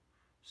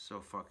 so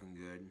fucking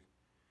good.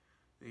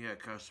 You got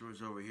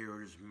customers over here who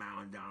are just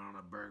mowing down on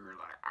a burger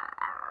like,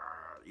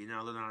 argh. You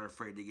know, they're not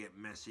afraid to get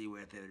messy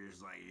with it. They're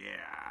just like,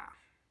 yeah.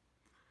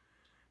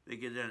 They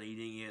get done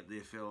eating it, they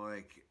feel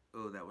like,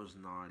 oh, that was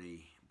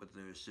naughty. But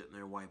they're sitting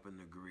there wiping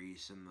the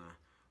grease and the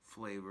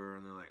flavor,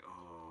 and they're like,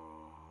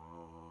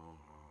 oh.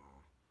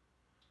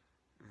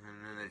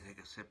 And then they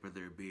take a sip of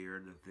their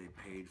beer that they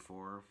paid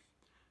for.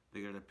 They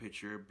got a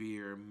pitcher of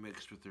beer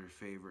mixed with their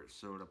favorite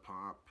soda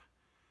pop.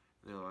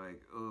 They're like,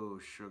 oh,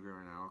 sugar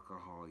and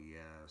alcohol,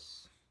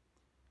 yes.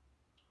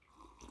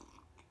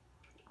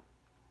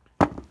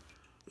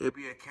 It'd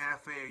be a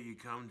cafe you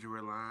come to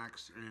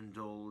relax and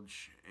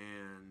indulge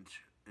and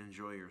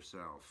enjoy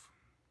yourself.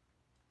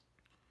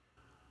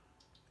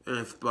 And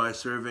if by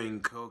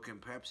serving Coke and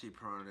Pepsi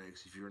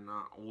products, if you're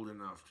not old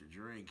enough to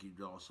drink,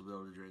 you'd also be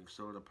able to drink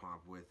soda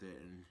pop with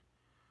it. And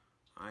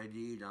I'd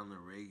eat on the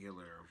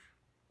regular,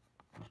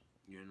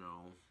 you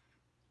know.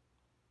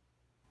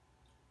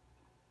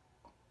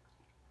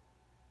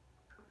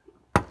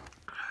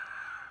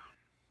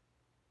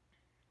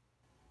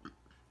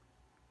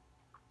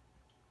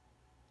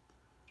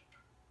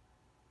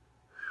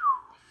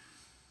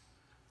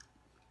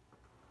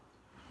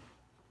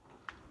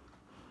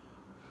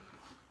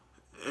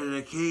 And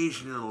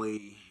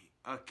occasionally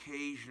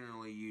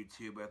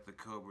YouTube at the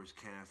Cobra's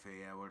Cafe,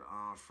 I would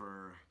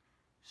offer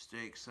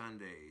steak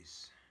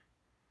Sundays.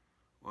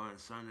 Well, on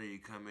Sunday you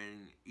come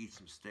in, eat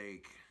some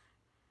steak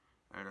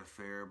at a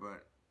fair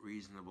but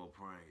reasonable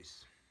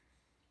price.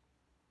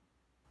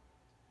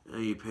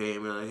 And you pay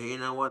me like, hey, you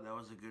know what? That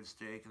was a good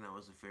steak and that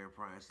was a fair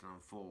price and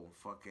I'm full.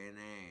 Fucking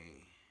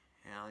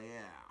A. Hell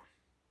yeah.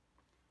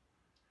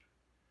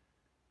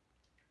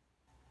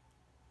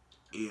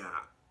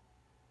 Yeah.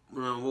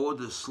 Well, what would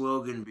the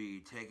slogan be?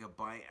 Take a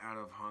bite out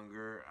of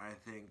hunger? I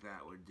think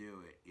that would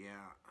do it.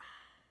 Yeah.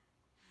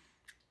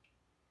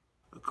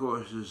 Of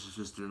course, this is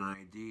just an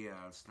idea.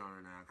 It's not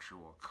an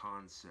actual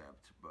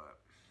concept, but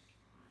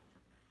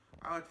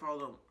I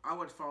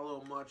would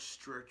follow much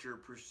stricter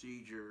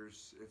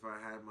procedures if I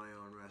had my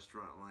own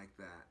restaurant like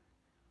that.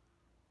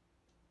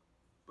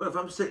 But if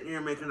I'm sitting here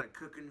making a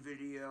cooking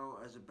video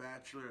as a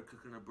bachelor,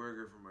 cooking a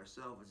burger for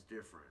myself, it's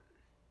different.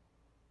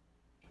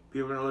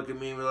 People are gonna look at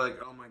me and be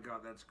like, "Oh my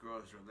god, that's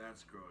gross," or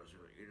 "That's gross,"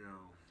 or you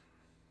know.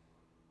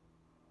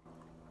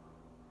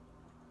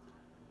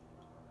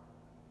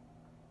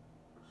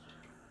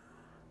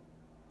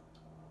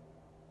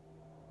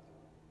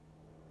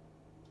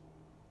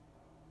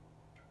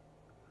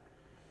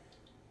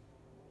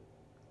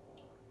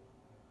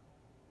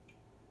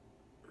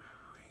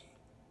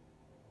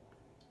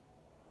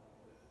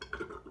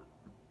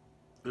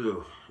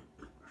 Ew.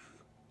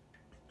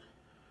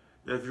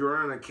 If you're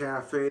on a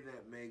cafe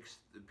that makes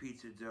the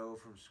pizza dough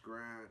from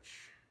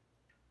scratch,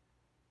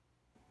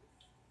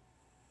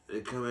 they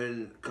come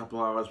in a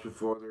couple hours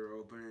before they're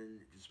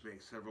open, just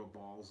make several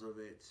balls of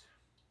it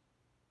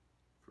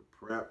for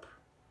prep.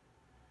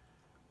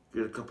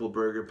 Get a couple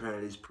burger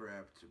patties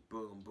prepped,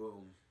 boom,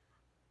 boom.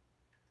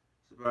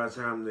 So by the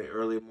time the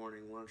early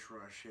morning lunch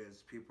rush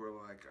hits, people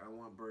are like, I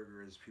want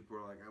burgers. People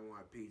are like, I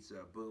want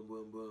pizza. Boom,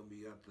 boom, boom.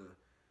 You got the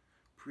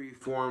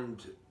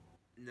preformed,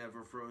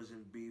 never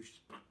frozen beef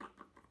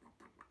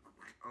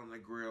on the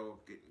grill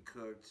getting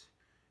cooked.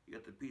 You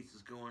got the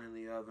pizzas going in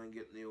the oven,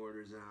 getting the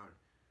orders out.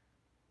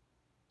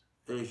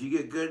 And if you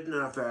get good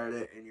enough at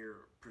it and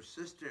you're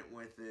persistent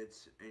with it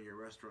and your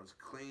restaurant's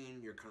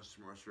clean, your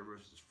customer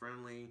service is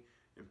friendly,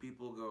 and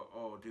people go,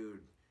 oh, dude,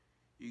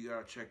 you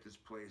gotta check this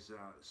place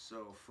out. It's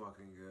so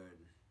fucking good.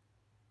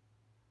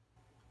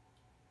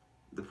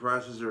 The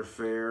prices are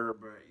fair,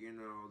 but you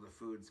know, the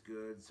food's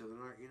good, so they're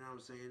not, you know what I'm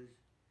saying?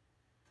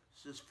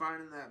 It's just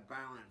finding that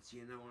balance,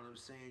 you know what I'm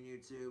saying,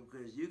 YouTube?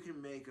 Because you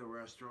can make a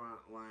restaurant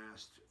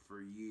last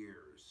for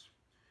years.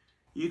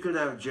 You could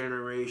have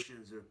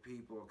generations of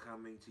people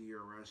coming to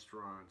your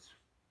restaurant.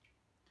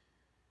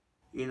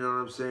 You know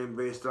what I'm saying?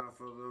 Based off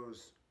of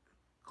those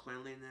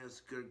cleanliness,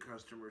 good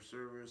customer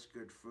service,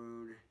 good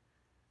food,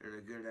 and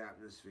a good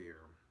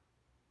atmosphere.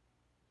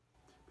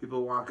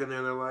 People walk in there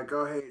and they're like,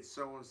 oh, hey, it's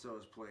so and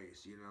so's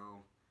place, you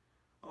know.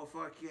 Oh,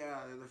 fuck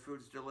yeah, the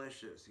food's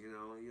delicious, you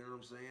know what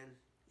I'm saying?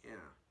 Yeah.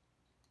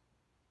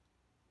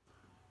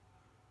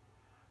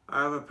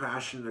 I have a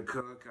passion to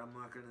cook. I'm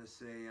not going to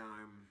say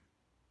I'm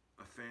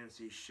a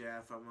fancy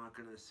chef. I'm not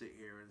going to sit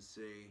here and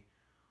say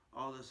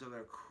all this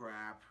other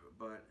crap,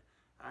 but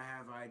I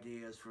have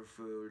ideas for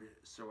food,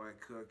 so I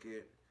cook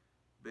it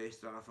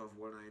based off of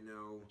what I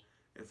know.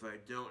 If I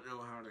don't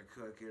know how to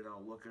cook it,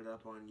 I'll look it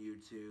up on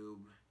YouTube.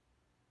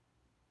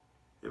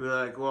 And be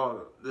like,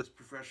 well, this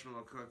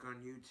professional cook on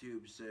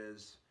YouTube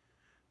says,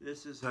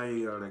 this is how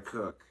you gotta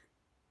cook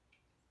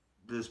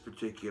this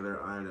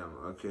particular item.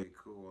 Okay,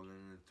 cool. And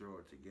then throw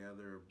it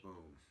together, boom.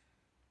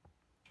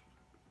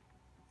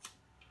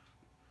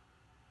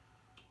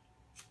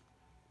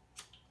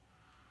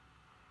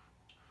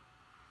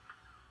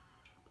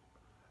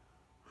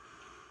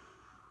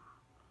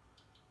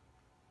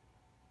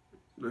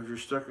 If you're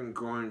stuck in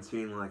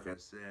quarantine, like I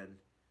said,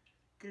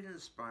 get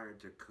inspired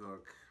to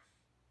cook.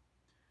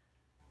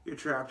 You're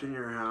trapped in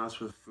your house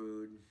with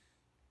food.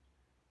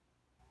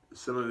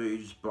 Some of it you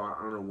just bought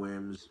on a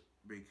whims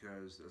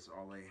because that's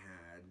all they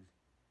had.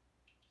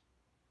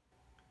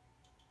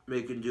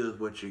 Making do with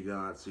what you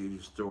got, so you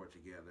just throw it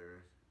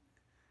together.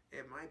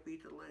 It might be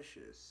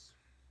delicious.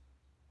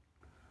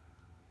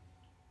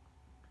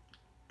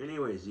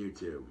 Anyways,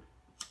 YouTube.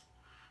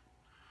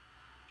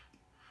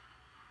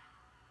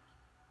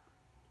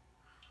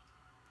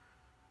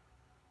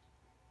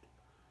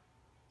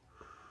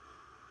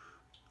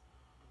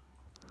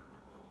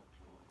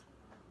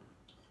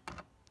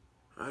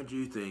 I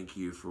do thank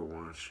you for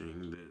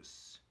watching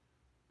this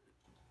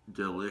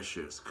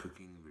delicious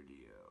cooking video.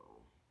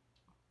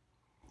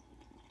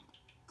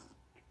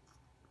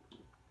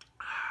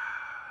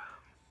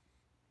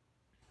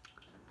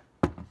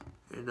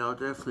 And I'll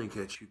definitely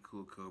catch you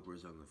cool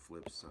cobras on the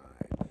flip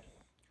side.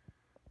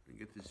 And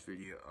get this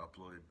video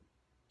uploaded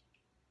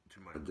to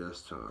my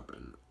desktop,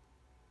 and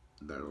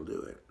that'll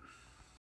do it.